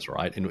ambitious,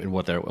 right, in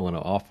what they want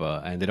to offer,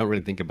 and they don't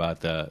really think about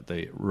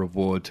the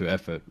reward to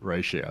effort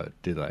ratio,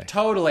 do they?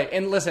 Totally.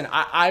 And listen,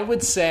 I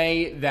would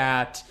say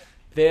that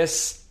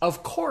this,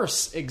 of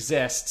course,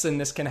 exists, and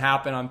this can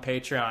happen on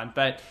Patreon,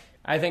 but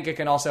I think it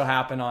can also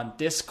happen on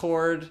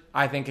Discord.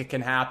 I think it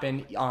can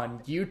happen on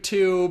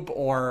YouTube,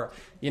 or,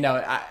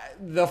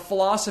 the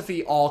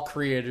philosophy all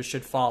creators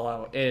should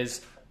follow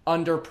is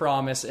under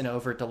promise and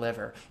over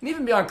deliver. And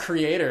even beyond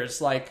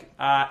creators,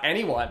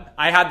 anyone.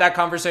 I had that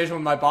conversation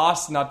with my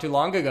boss not too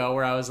long ago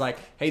where I was like,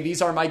 hey, these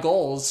are my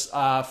goals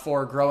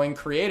for growing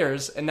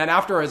creators. And then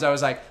afterwards I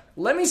was like,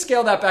 let me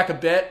scale that back a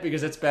bit,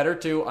 because it's better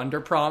to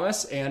under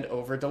promise and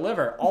over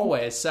deliver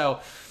always. So,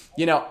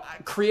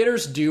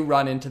 creators do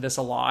run into this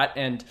a lot.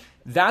 And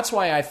that's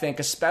why I think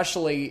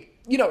especially,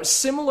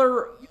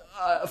 similar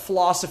a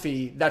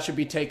philosophy that should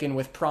be taken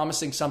with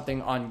promising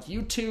something on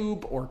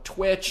YouTube or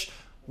Twitch.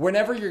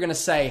 Whenever you're going to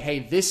say, hey,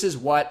 this is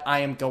what I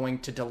am going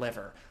to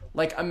deliver.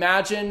 Like,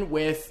 imagine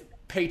with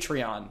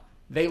Patreon,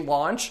 they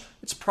launch,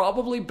 it's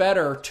probably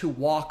better to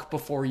walk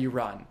before you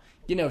run.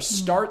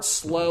 Start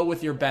slow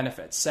with your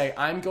benefits. Say,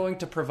 I'm going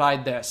to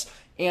provide this.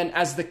 And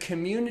as the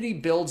community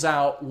builds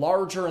out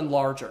larger and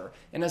larger,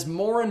 and as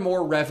more and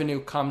more revenue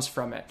comes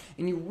from it,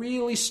 and you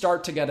really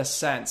start to get a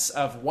sense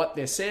of what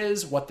this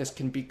is, what this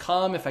can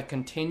become if I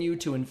continue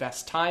to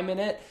invest time in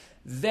it,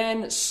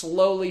 then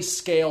slowly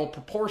scale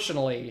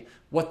proportionally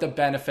what the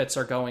benefits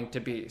are going to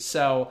be.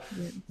 So,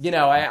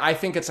 I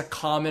think it's a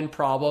common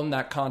problem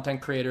that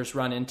content creators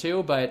run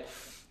into, but,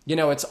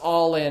 it's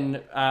all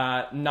in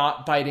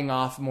not biting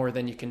off more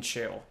than you can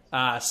chew.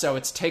 So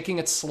it's taking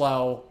it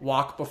slow,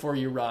 walk before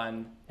you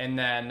run, and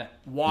then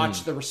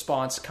watch the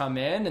response come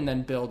in and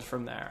then build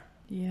from there.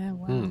 Yeah,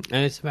 wow. And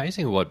it's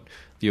amazing what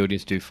the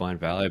audience do find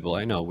valuable.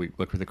 I know we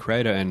worked with a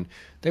creator and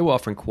they were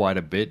offering quite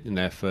a bit in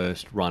their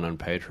first run on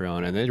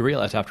Patreon, and they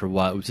realized after a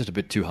while it was just a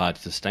bit too hard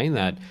to sustain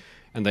that.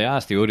 And they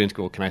asked the audience,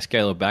 well, can I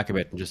scale it back a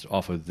bit and just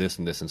offer this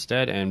and this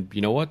instead? And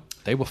you know what?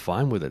 They were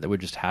fine with it. They were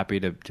just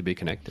happy to be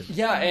connected.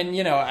 Yeah, and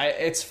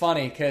it's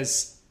funny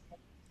because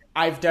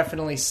I've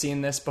definitely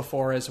seen this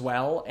before as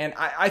well. And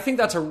I think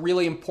that's a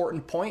really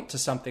important point to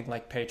something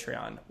like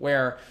Patreon,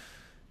 where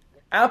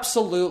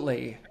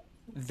absolutely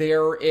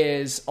there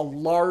is a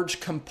large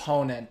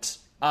component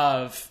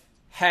of,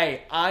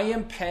 hey, I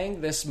am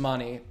paying this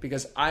money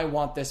because I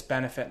want this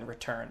benefit in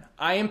return.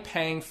 I am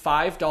paying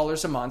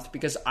 $5 a month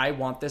because I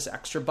want this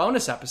extra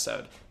bonus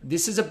episode.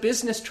 This is a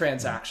business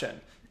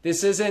transaction.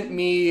 This isn't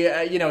me,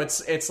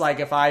 it's like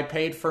if I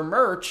paid for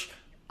merch,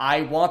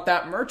 I want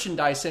that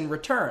merchandise in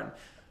return.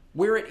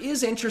 Where it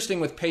is interesting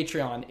with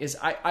Patreon is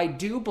I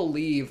do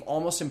believe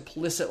almost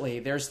implicitly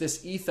there's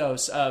this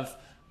ethos of,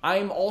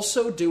 I'm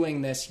also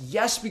doing this,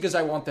 yes, because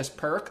I want this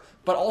perk,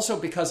 but also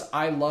because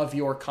I love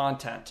your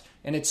content.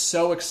 And it's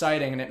so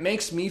exciting, and it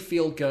makes me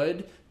feel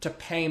good to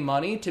pay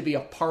money to be a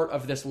part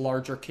of this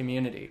larger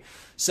community.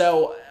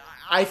 So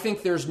I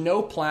think there's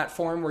no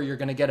platform where you're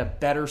going to get a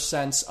better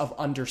sense of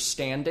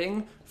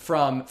understanding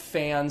from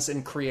fans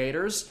and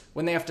creators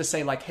when they have to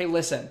say, like, hey,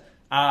 listen,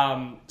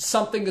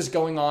 something is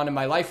going on in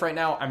my life right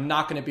now. I'm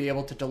not going to be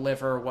able to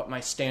deliver what my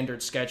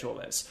standard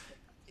schedule is.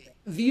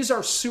 These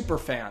are super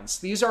fans.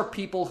 These are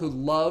people who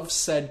love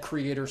said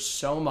creator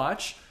so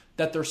much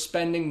that they're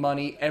spending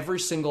money every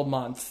single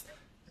month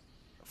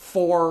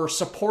for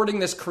supporting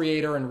this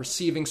creator and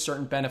receiving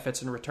certain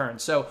benefits in return.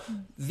 So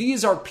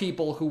these are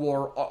people who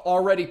are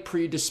already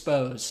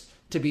predisposed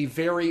to be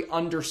very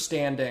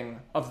understanding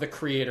of the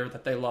creator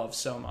that they love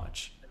so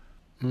much.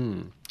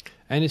 And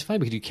it's funny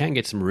because you can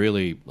get some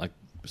really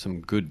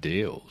some good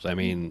deals. I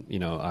mean,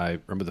 I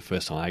remember the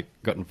first time I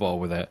got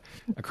involved with a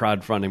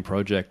crowdfunding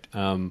project.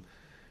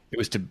 It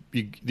was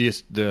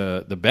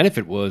the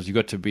benefit was you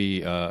got to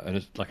be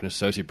an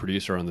associate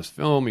producer on this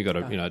film. You got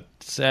a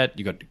set.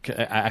 You got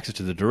access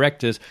to the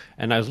directors.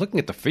 And I was looking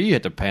at the fee you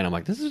had to pay, and I'm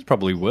like, this is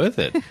probably worth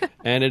it.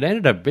 And it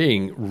ended up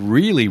being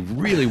really,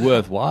 really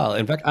worthwhile.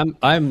 In fact,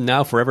 I'm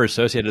now forever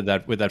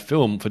associated with that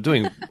film for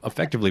doing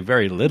effectively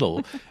very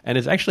little. And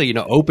it's actually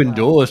opened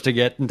doors to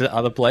get into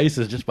other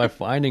places just by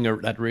finding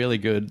that really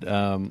good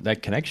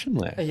that connection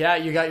there. Yeah,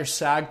 you got your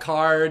SAG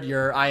card,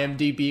 your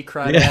IMDb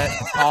credit,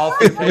 all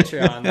through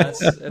Patreon.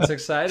 It's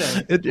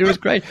exciting. It was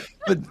great,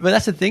 but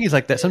that's the thing is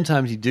that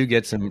sometimes you do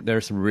get there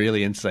are some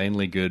really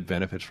insanely good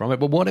benefits from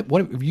it. But what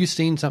have you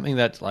seen something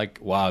that's like,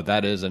 wow,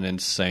 that is an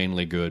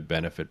insanely good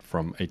benefit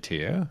from a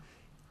tier?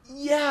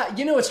 Yeah,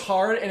 it's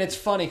hard, and it's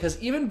funny because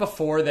even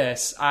before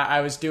this,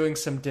 I was doing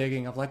some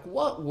digging of like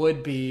what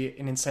would be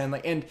an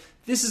insanely, and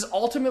this is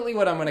ultimately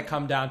what I'm going to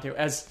come down to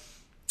as.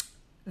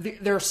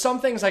 There are some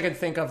things I can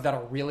think of that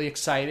are really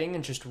exciting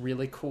and just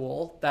really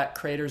cool that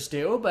creators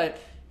do, but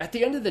at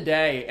the end of the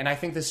day, and I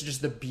think this is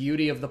just the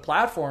beauty of the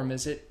platform,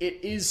 is it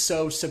is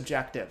so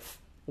subjective.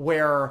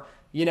 Where,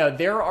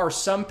 there are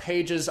some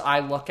pages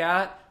I look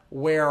at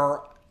where,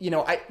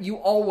 you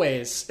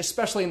always,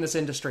 especially in this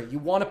industry, you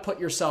want to put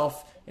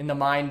yourself in the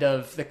mind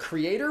of the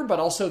creator, but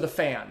also the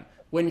fan.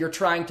 When you're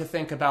trying to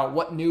think about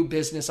what new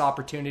business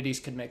opportunities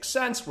could make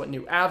sense, what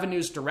new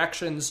avenues,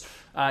 directions,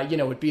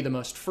 would be the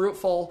most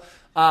fruitful.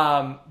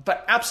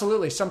 But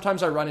absolutely,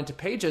 sometimes I run into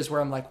pages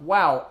where I'm like,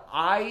 wow,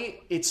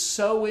 it's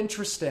so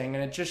interesting.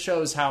 And it just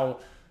shows how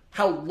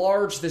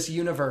large this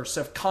universe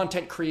of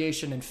content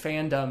creation and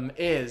fandom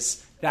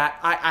is that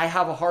I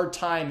have a hard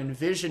time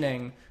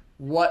envisioning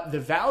what the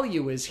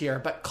value is here.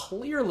 But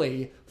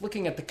clearly,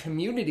 looking at the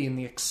community and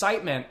the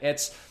excitement,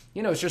 it's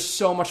just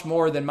so much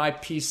more than my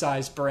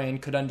pea-sized brain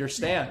could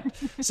understand.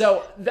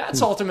 So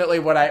that's ultimately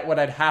what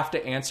I'd have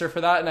to answer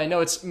for that. And I know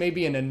it's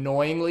maybe an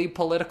annoyingly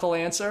political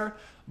answer,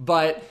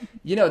 but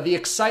the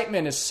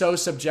excitement is so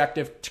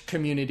subjective to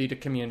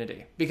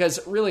community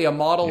because really a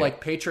model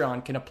like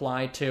Patreon can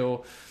apply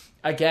to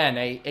again,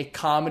 a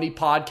comedy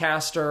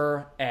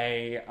podcaster,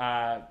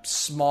 a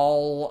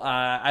small,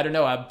 I don't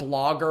know, a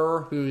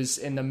blogger who's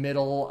in the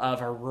middle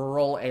of a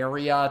rural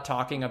area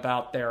talking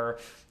about their,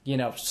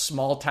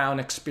 small town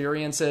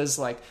experiences.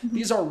 Like,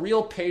 these are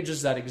real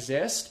pages that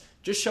exist,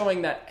 just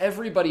showing that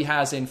everybody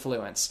has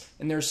influence.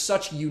 And there's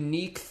such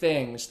unique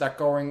things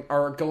that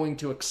are going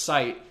to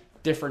excite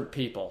different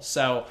people.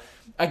 So,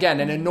 again,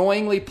 an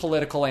annoyingly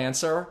political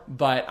answer,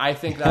 but I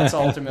think that's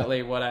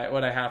ultimately what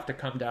I have to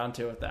come down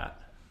to with that.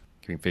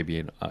 Can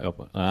Phoebe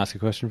ask a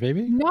question,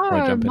 Phoebe?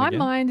 No, my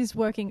mind is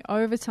working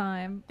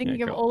overtime,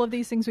 thinking of all of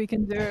these things we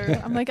can do.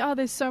 I'm like,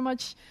 there's so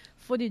much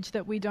footage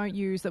that we don't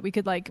use that we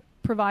could like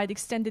provide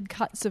extended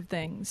cuts of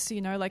things,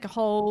 like a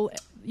whole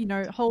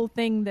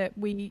thing that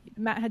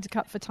Matt had to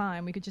cut for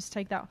time. We could just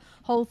take that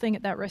whole thing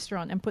at that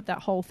restaurant and put that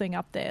whole thing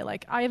up there.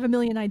 Like, I have a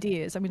million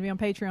ideas. I'm going to be on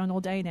Patreon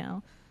all day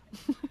now.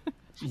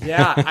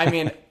 Yeah, I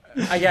mean,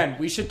 again,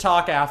 we should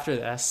talk after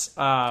this.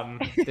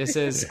 This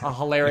is a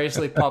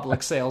hilariously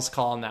public sales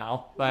call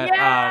now, but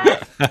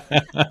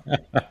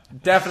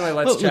definitely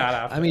let's chat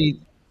after. I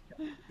mean,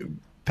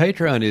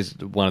 Patreon is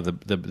one of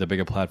the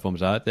bigger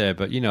platforms out there,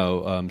 but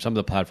some of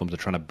the platforms are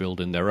trying to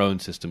build in their own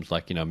systems,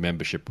 like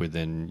membership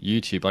within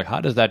YouTube. Like,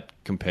 how does that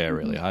compare,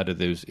 really? How do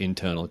those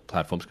internal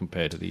platforms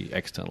compare to the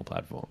external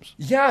platforms?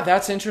 Yeah,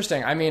 that's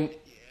interesting. I mean,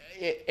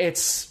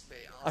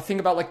 I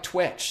think about like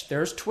Twitch.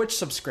 There's Twitch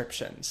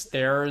subscriptions.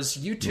 There's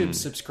YouTube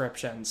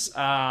subscriptions.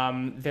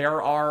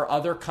 There are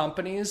other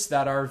companies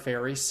that are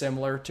very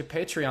similar to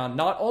Patreon.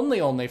 Not only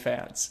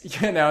OnlyFans.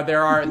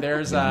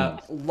 There's a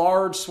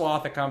large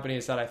swath of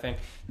companies that I think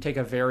take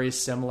a very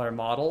similar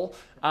model.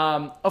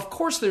 Of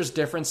course, there's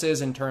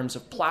differences in terms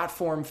of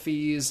platform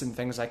fees and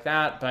things like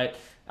that. But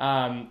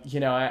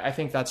I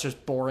think that's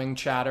just boring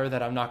chatter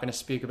that I'm not going to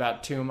speak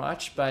about too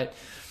much. But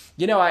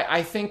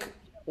I think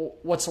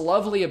what's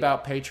lovely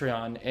about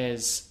Patreon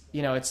is,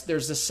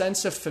 there's a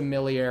sense of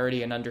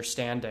familiarity and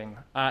understanding,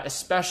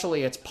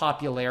 especially its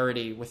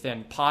popularity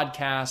within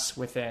podcasts,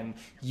 within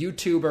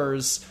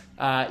YouTubers,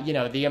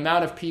 the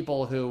amount of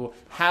people who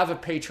have a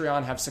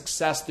Patreon, have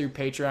success through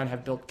Patreon,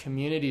 have built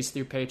communities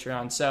through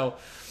Patreon. So,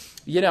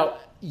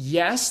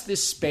 yes,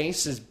 this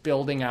space is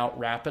building out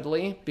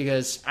rapidly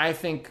because I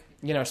think,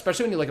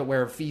 especially when you look at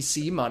where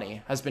VC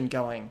money has been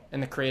going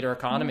in the creator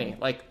economy,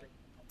 like,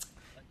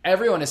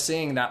 everyone is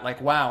seeing that,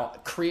 like, wow,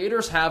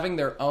 creators having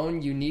their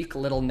own unique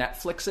little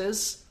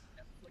Netflixes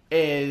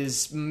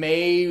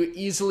may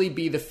easily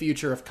be the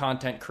future of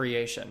content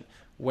creation,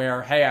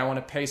 where, hey, I want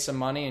to pay some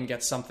money and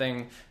get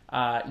something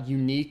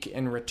unique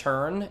in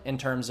return in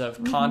terms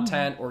of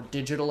content or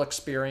digital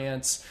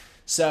experience.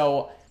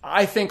 So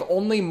I think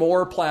only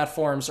more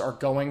platforms are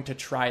going to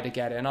try to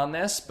get in on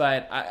this,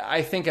 but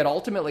I think it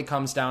ultimately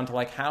comes down to,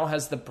 like, how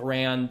has the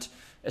brand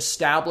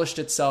established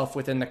itself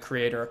within the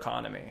creator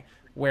economy?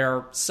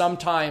 Where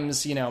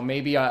sometimes,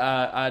 maybe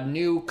a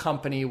new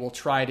company will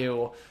try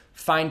to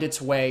find its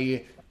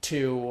way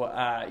to,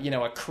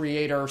 a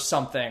creator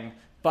something,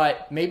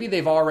 but maybe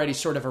they've already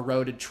sort of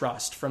eroded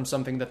trust from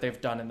something that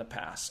they've done in the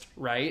past,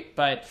 right?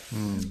 But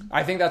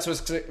I think that's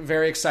what's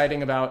very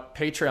exciting about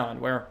Patreon,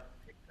 where,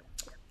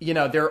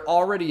 there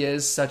already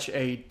is such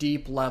a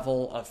deep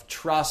level of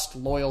trust,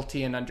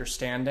 loyalty, and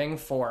understanding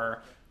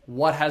for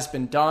what has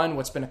been done,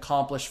 what's been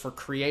accomplished for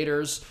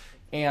creators,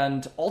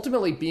 and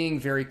ultimately being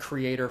very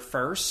creator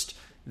first,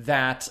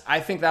 that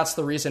I think that's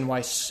the reason why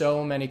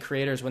so many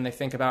creators, when they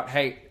think about,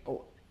 hey,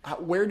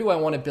 where do I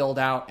want to build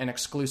out an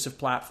exclusive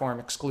platform,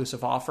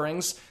 exclusive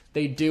offerings,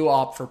 they do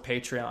opt for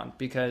Patreon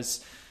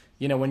because,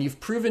 when you've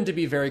proven to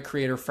be very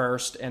creator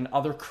first and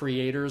other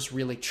creators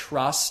really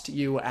trust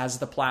you as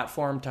the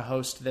platform to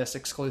host this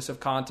exclusive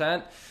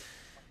content,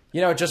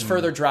 it just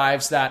further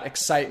drives that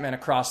excitement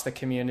across the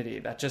community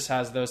that just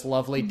has those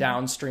lovely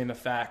downstream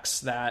effects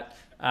that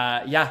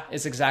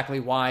is exactly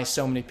why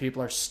so many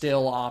people are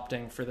still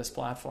opting for this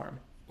platform.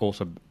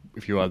 Also,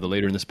 if you are the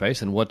leader in the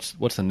space, and what's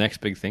the next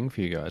big thing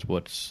for you guys?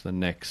 What's the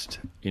next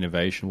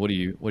innovation? What are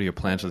your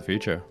plans for the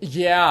future?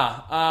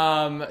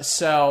 Yeah,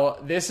 so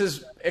this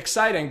is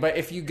exciting. But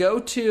if you go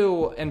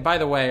to, and by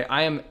the way,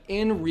 I am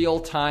in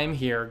real time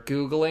here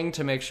Googling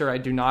to make sure I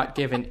do not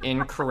give an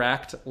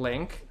incorrect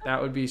link.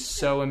 That would be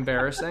so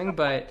embarrassing.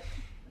 But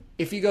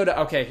if you go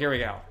to, okay, here we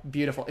go.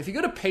 Beautiful. If you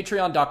go to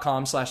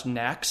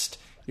patreon.com/next,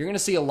 you're going to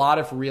see a lot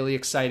of really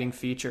exciting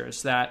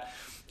features that,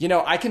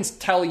 I can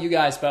tell you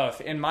guys both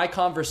in my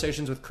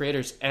conversations with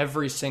creators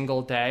every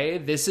single day,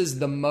 this is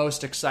the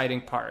most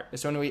exciting part.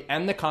 It's when we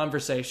end the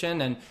conversation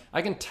and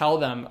I can tell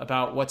them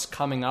about what's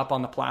coming up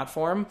on the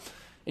platform.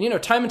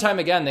 And, time and time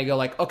again, they go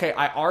like, okay,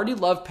 I already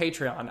love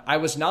Patreon. I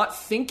was not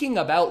thinking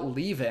about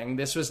leaving.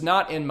 This was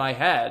not in my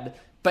head,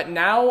 but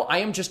now I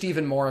am just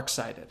even more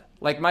excited.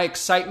 Like, my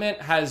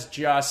excitement has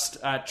just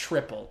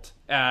tripled.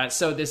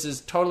 So this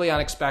is totally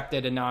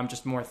unexpected, and now I'm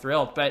just more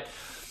thrilled. But,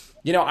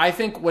 I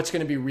think what's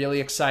going to be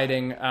really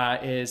exciting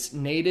is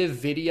native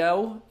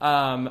video.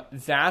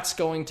 That's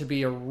going to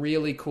be a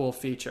really cool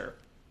feature.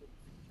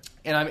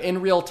 And I'm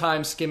in real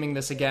time skimming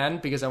this again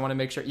because I want to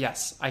make sure,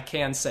 yes, I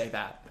can say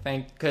that.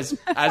 Because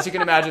as you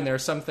can imagine, there are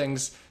some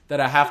things that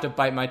I have to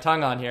bite my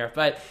tongue on here.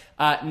 But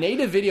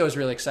native video is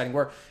really exciting.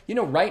 Where,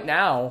 right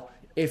now,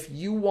 if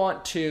you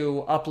want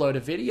to upload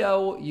a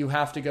video, you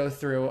have to go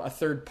through a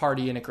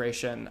third-party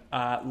integration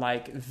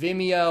like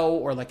Vimeo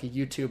or like a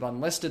YouTube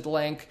unlisted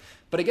link.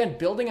 But again,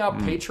 building out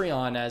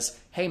Patreon as,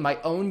 hey, my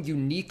own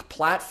unique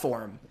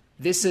platform.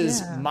 This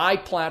is my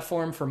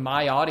platform for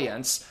my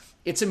audience.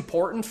 It's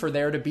important for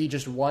there to be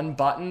just one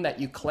button that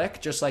you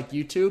click, just like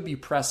YouTube, you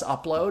press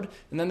upload,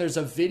 and then there's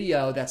a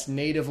video that's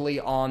natively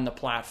on the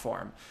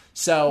platform.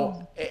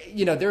 So,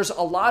 there's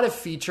a lot of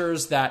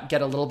features that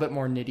get a little bit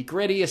more nitty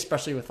gritty,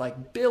 especially with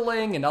like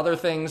billing and other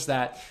things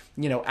that,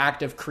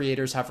 active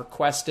creators have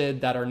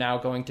requested that are now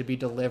going to be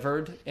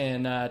delivered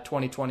in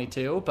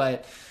 2022.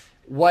 But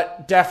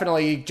what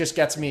definitely just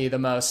gets me the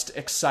most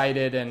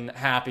excited and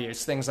happy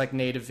is things like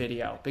native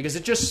video, because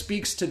it just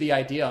speaks to the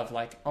idea of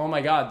like, oh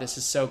my God, this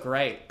is so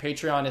great.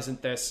 Patreon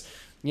isn't this,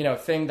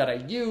 thing that I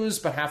use,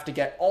 but have to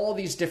get all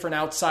these different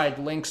outside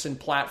links and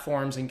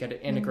platforms and get it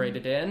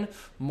integrated in.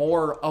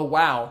 More, oh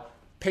wow,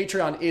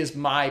 Patreon is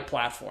my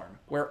platform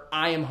where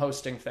I am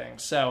hosting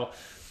things. So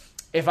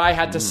if I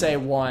had to say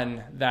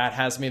one that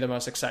has me the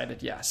most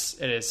excited, yes,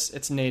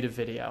 it's native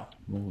video.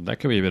 Well, that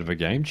could be a bit of a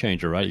game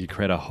changer, right? You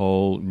create a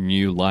whole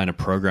new line of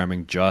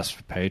programming just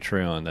for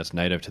Patreon that's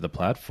native to the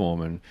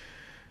platform,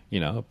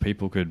 and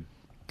people could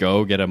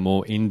go get a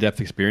more in-depth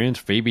experience.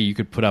 Phoebe, you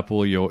could put up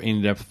all your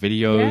in-depth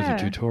videos and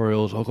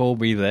tutorials, all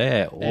be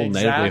there, all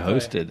natively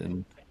hosted,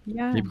 and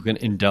people can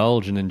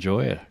indulge and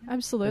enjoy it.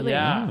 Absolutely.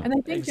 Yeah, and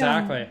I think,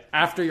 exactly.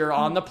 After you're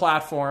on the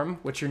platform,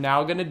 which you're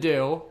now going to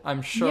do,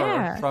 I'm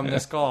sure, from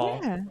this call.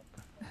 Yeah.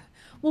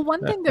 Well, one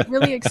thing that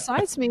really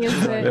excites me is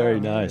that... Very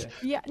nice.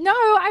 Yeah, no,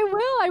 I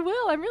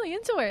will. I'm really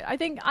into it. I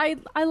think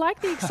I like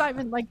the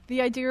excitement, like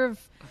the idea of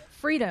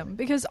freedom,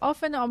 because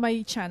often on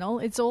my channel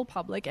it's all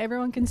public,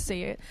 everyone can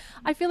see it.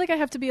 I feel like I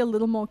have to be a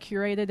little more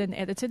curated and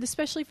edited,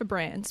 especially for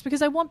brands,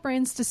 because I want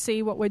brands to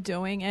see what we're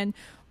doing and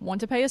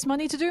want to pay us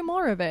money to do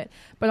more of it.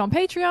 But on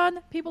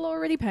Patreon, people are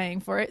already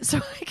paying for it, so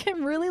I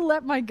can really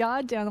let my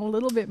guard down a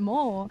little bit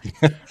more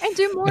and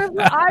do more of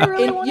what I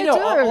really want to do.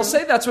 I'll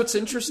say that's what's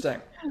interesting.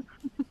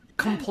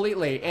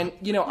 Completely. And,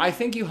 I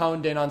think you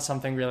honed in on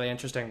something really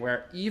interesting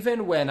where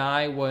even when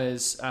I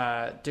was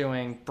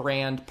doing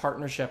brand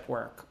partnership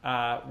work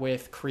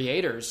with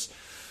creators,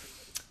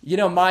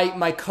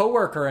 my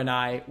coworker and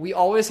I, we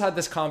always had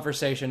this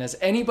conversation, as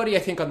anybody I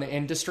think on the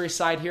industry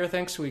side here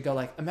thinks. We go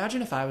like,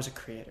 imagine if I was a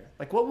creator.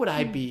 Like, what would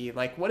I be?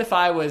 Like, what if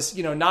I was,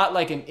 not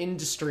like an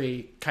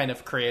industry kind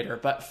of creator,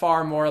 but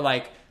far more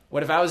like,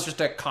 what if I was just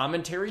a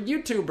commentary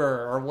YouTuber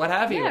or what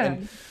have you?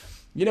 And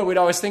we'd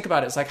always think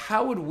about it. It's like,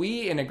 how would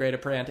we integrate a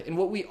brand? And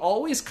what we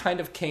always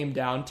kind of came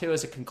down to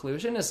as a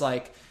conclusion is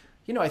like,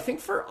 I think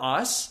for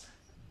us,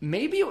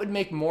 maybe it would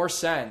make more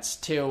sense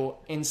to,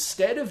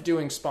 instead of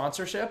doing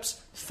sponsorships,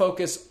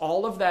 focus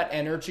all of that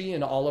energy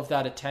and all of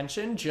that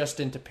attention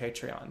just into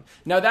Patreon.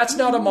 Now, that's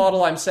not a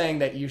model I'm saying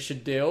that you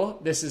should do.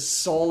 This is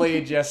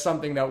solely just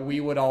something that we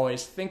would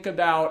always think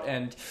about.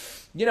 And,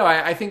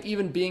 I think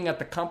even being at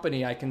the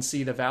company, I can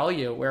see the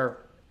value where,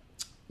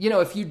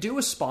 if you do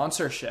a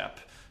sponsorship,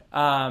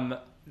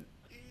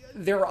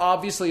 there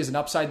obviously is an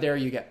upside there.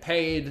 You get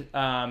paid.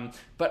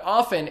 But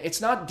often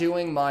it's not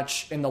doing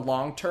much in the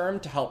long term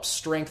to help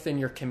strengthen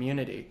your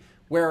community,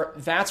 where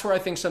that's where I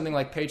think something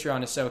like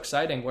Patreon is so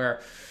exciting,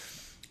 where,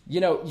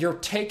 you're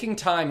taking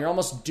time, you're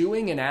almost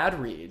doing an ad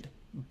read,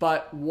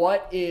 but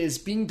what is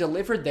being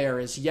delivered there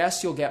is,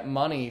 yes, you'll get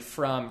money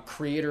from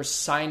creators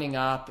signing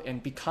up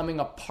and becoming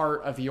a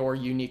part of your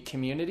unique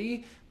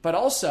community, but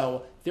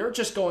also they're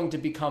just going to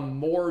become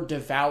more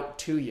devout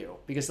to you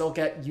because they'll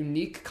get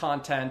unique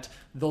content.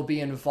 They'll be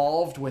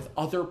involved with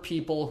other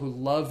people who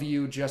love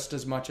you just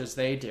as much as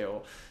they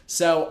do.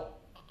 So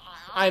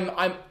I'm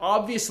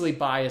obviously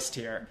biased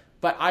here,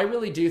 but I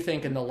really do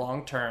think in the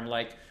long term,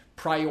 like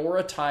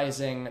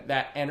prioritizing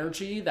that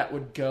energy that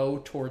would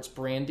go towards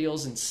brand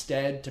deals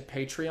instead to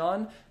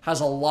Patreon has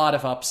a lot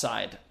of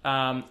upside,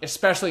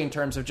 especially in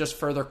terms of just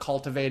further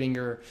cultivating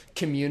your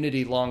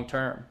community long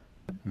term.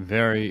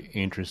 Very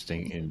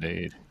interesting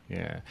indeed.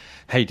 Yeah.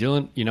 Hey,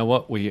 Dylan, you know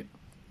what? We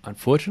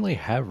unfortunately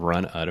have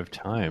run out of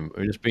time.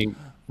 It's just been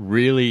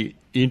really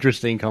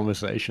interesting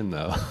conversation,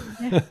 though.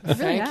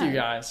 Thank you,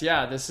 guys.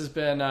 Yeah, this has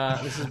been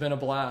a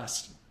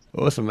blast.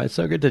 Awesome, mate.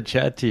 So good to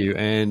chat to you,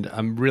 and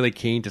I'm really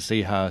keen to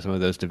see how some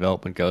of those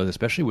development goes,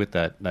 especially with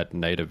that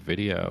native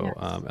video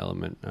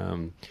element.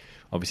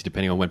 Obviously,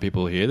 depending on when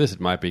people hear this,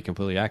 it might be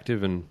completely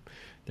active and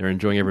they're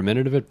enjoying every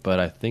minute of it, but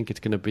I think it's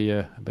going to be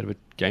a bit of a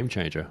game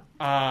changer.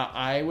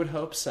 I would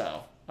hope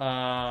so.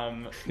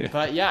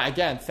 But yeah,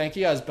 again, thank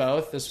you guys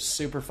both. This was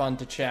super fun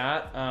to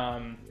chat.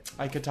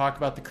 I could talk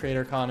about the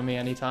creator economy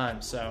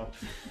anytime, so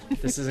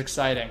this is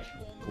exciting.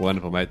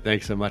 Wonderful, mate.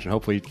 Thanks so much, and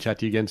hopefully chat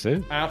to you again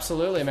soon.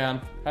 Absolutely,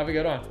 man. Have a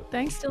good one.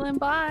 Thanks, Dylan.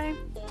 Bye.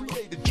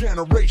 Creative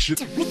generation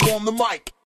on the mic.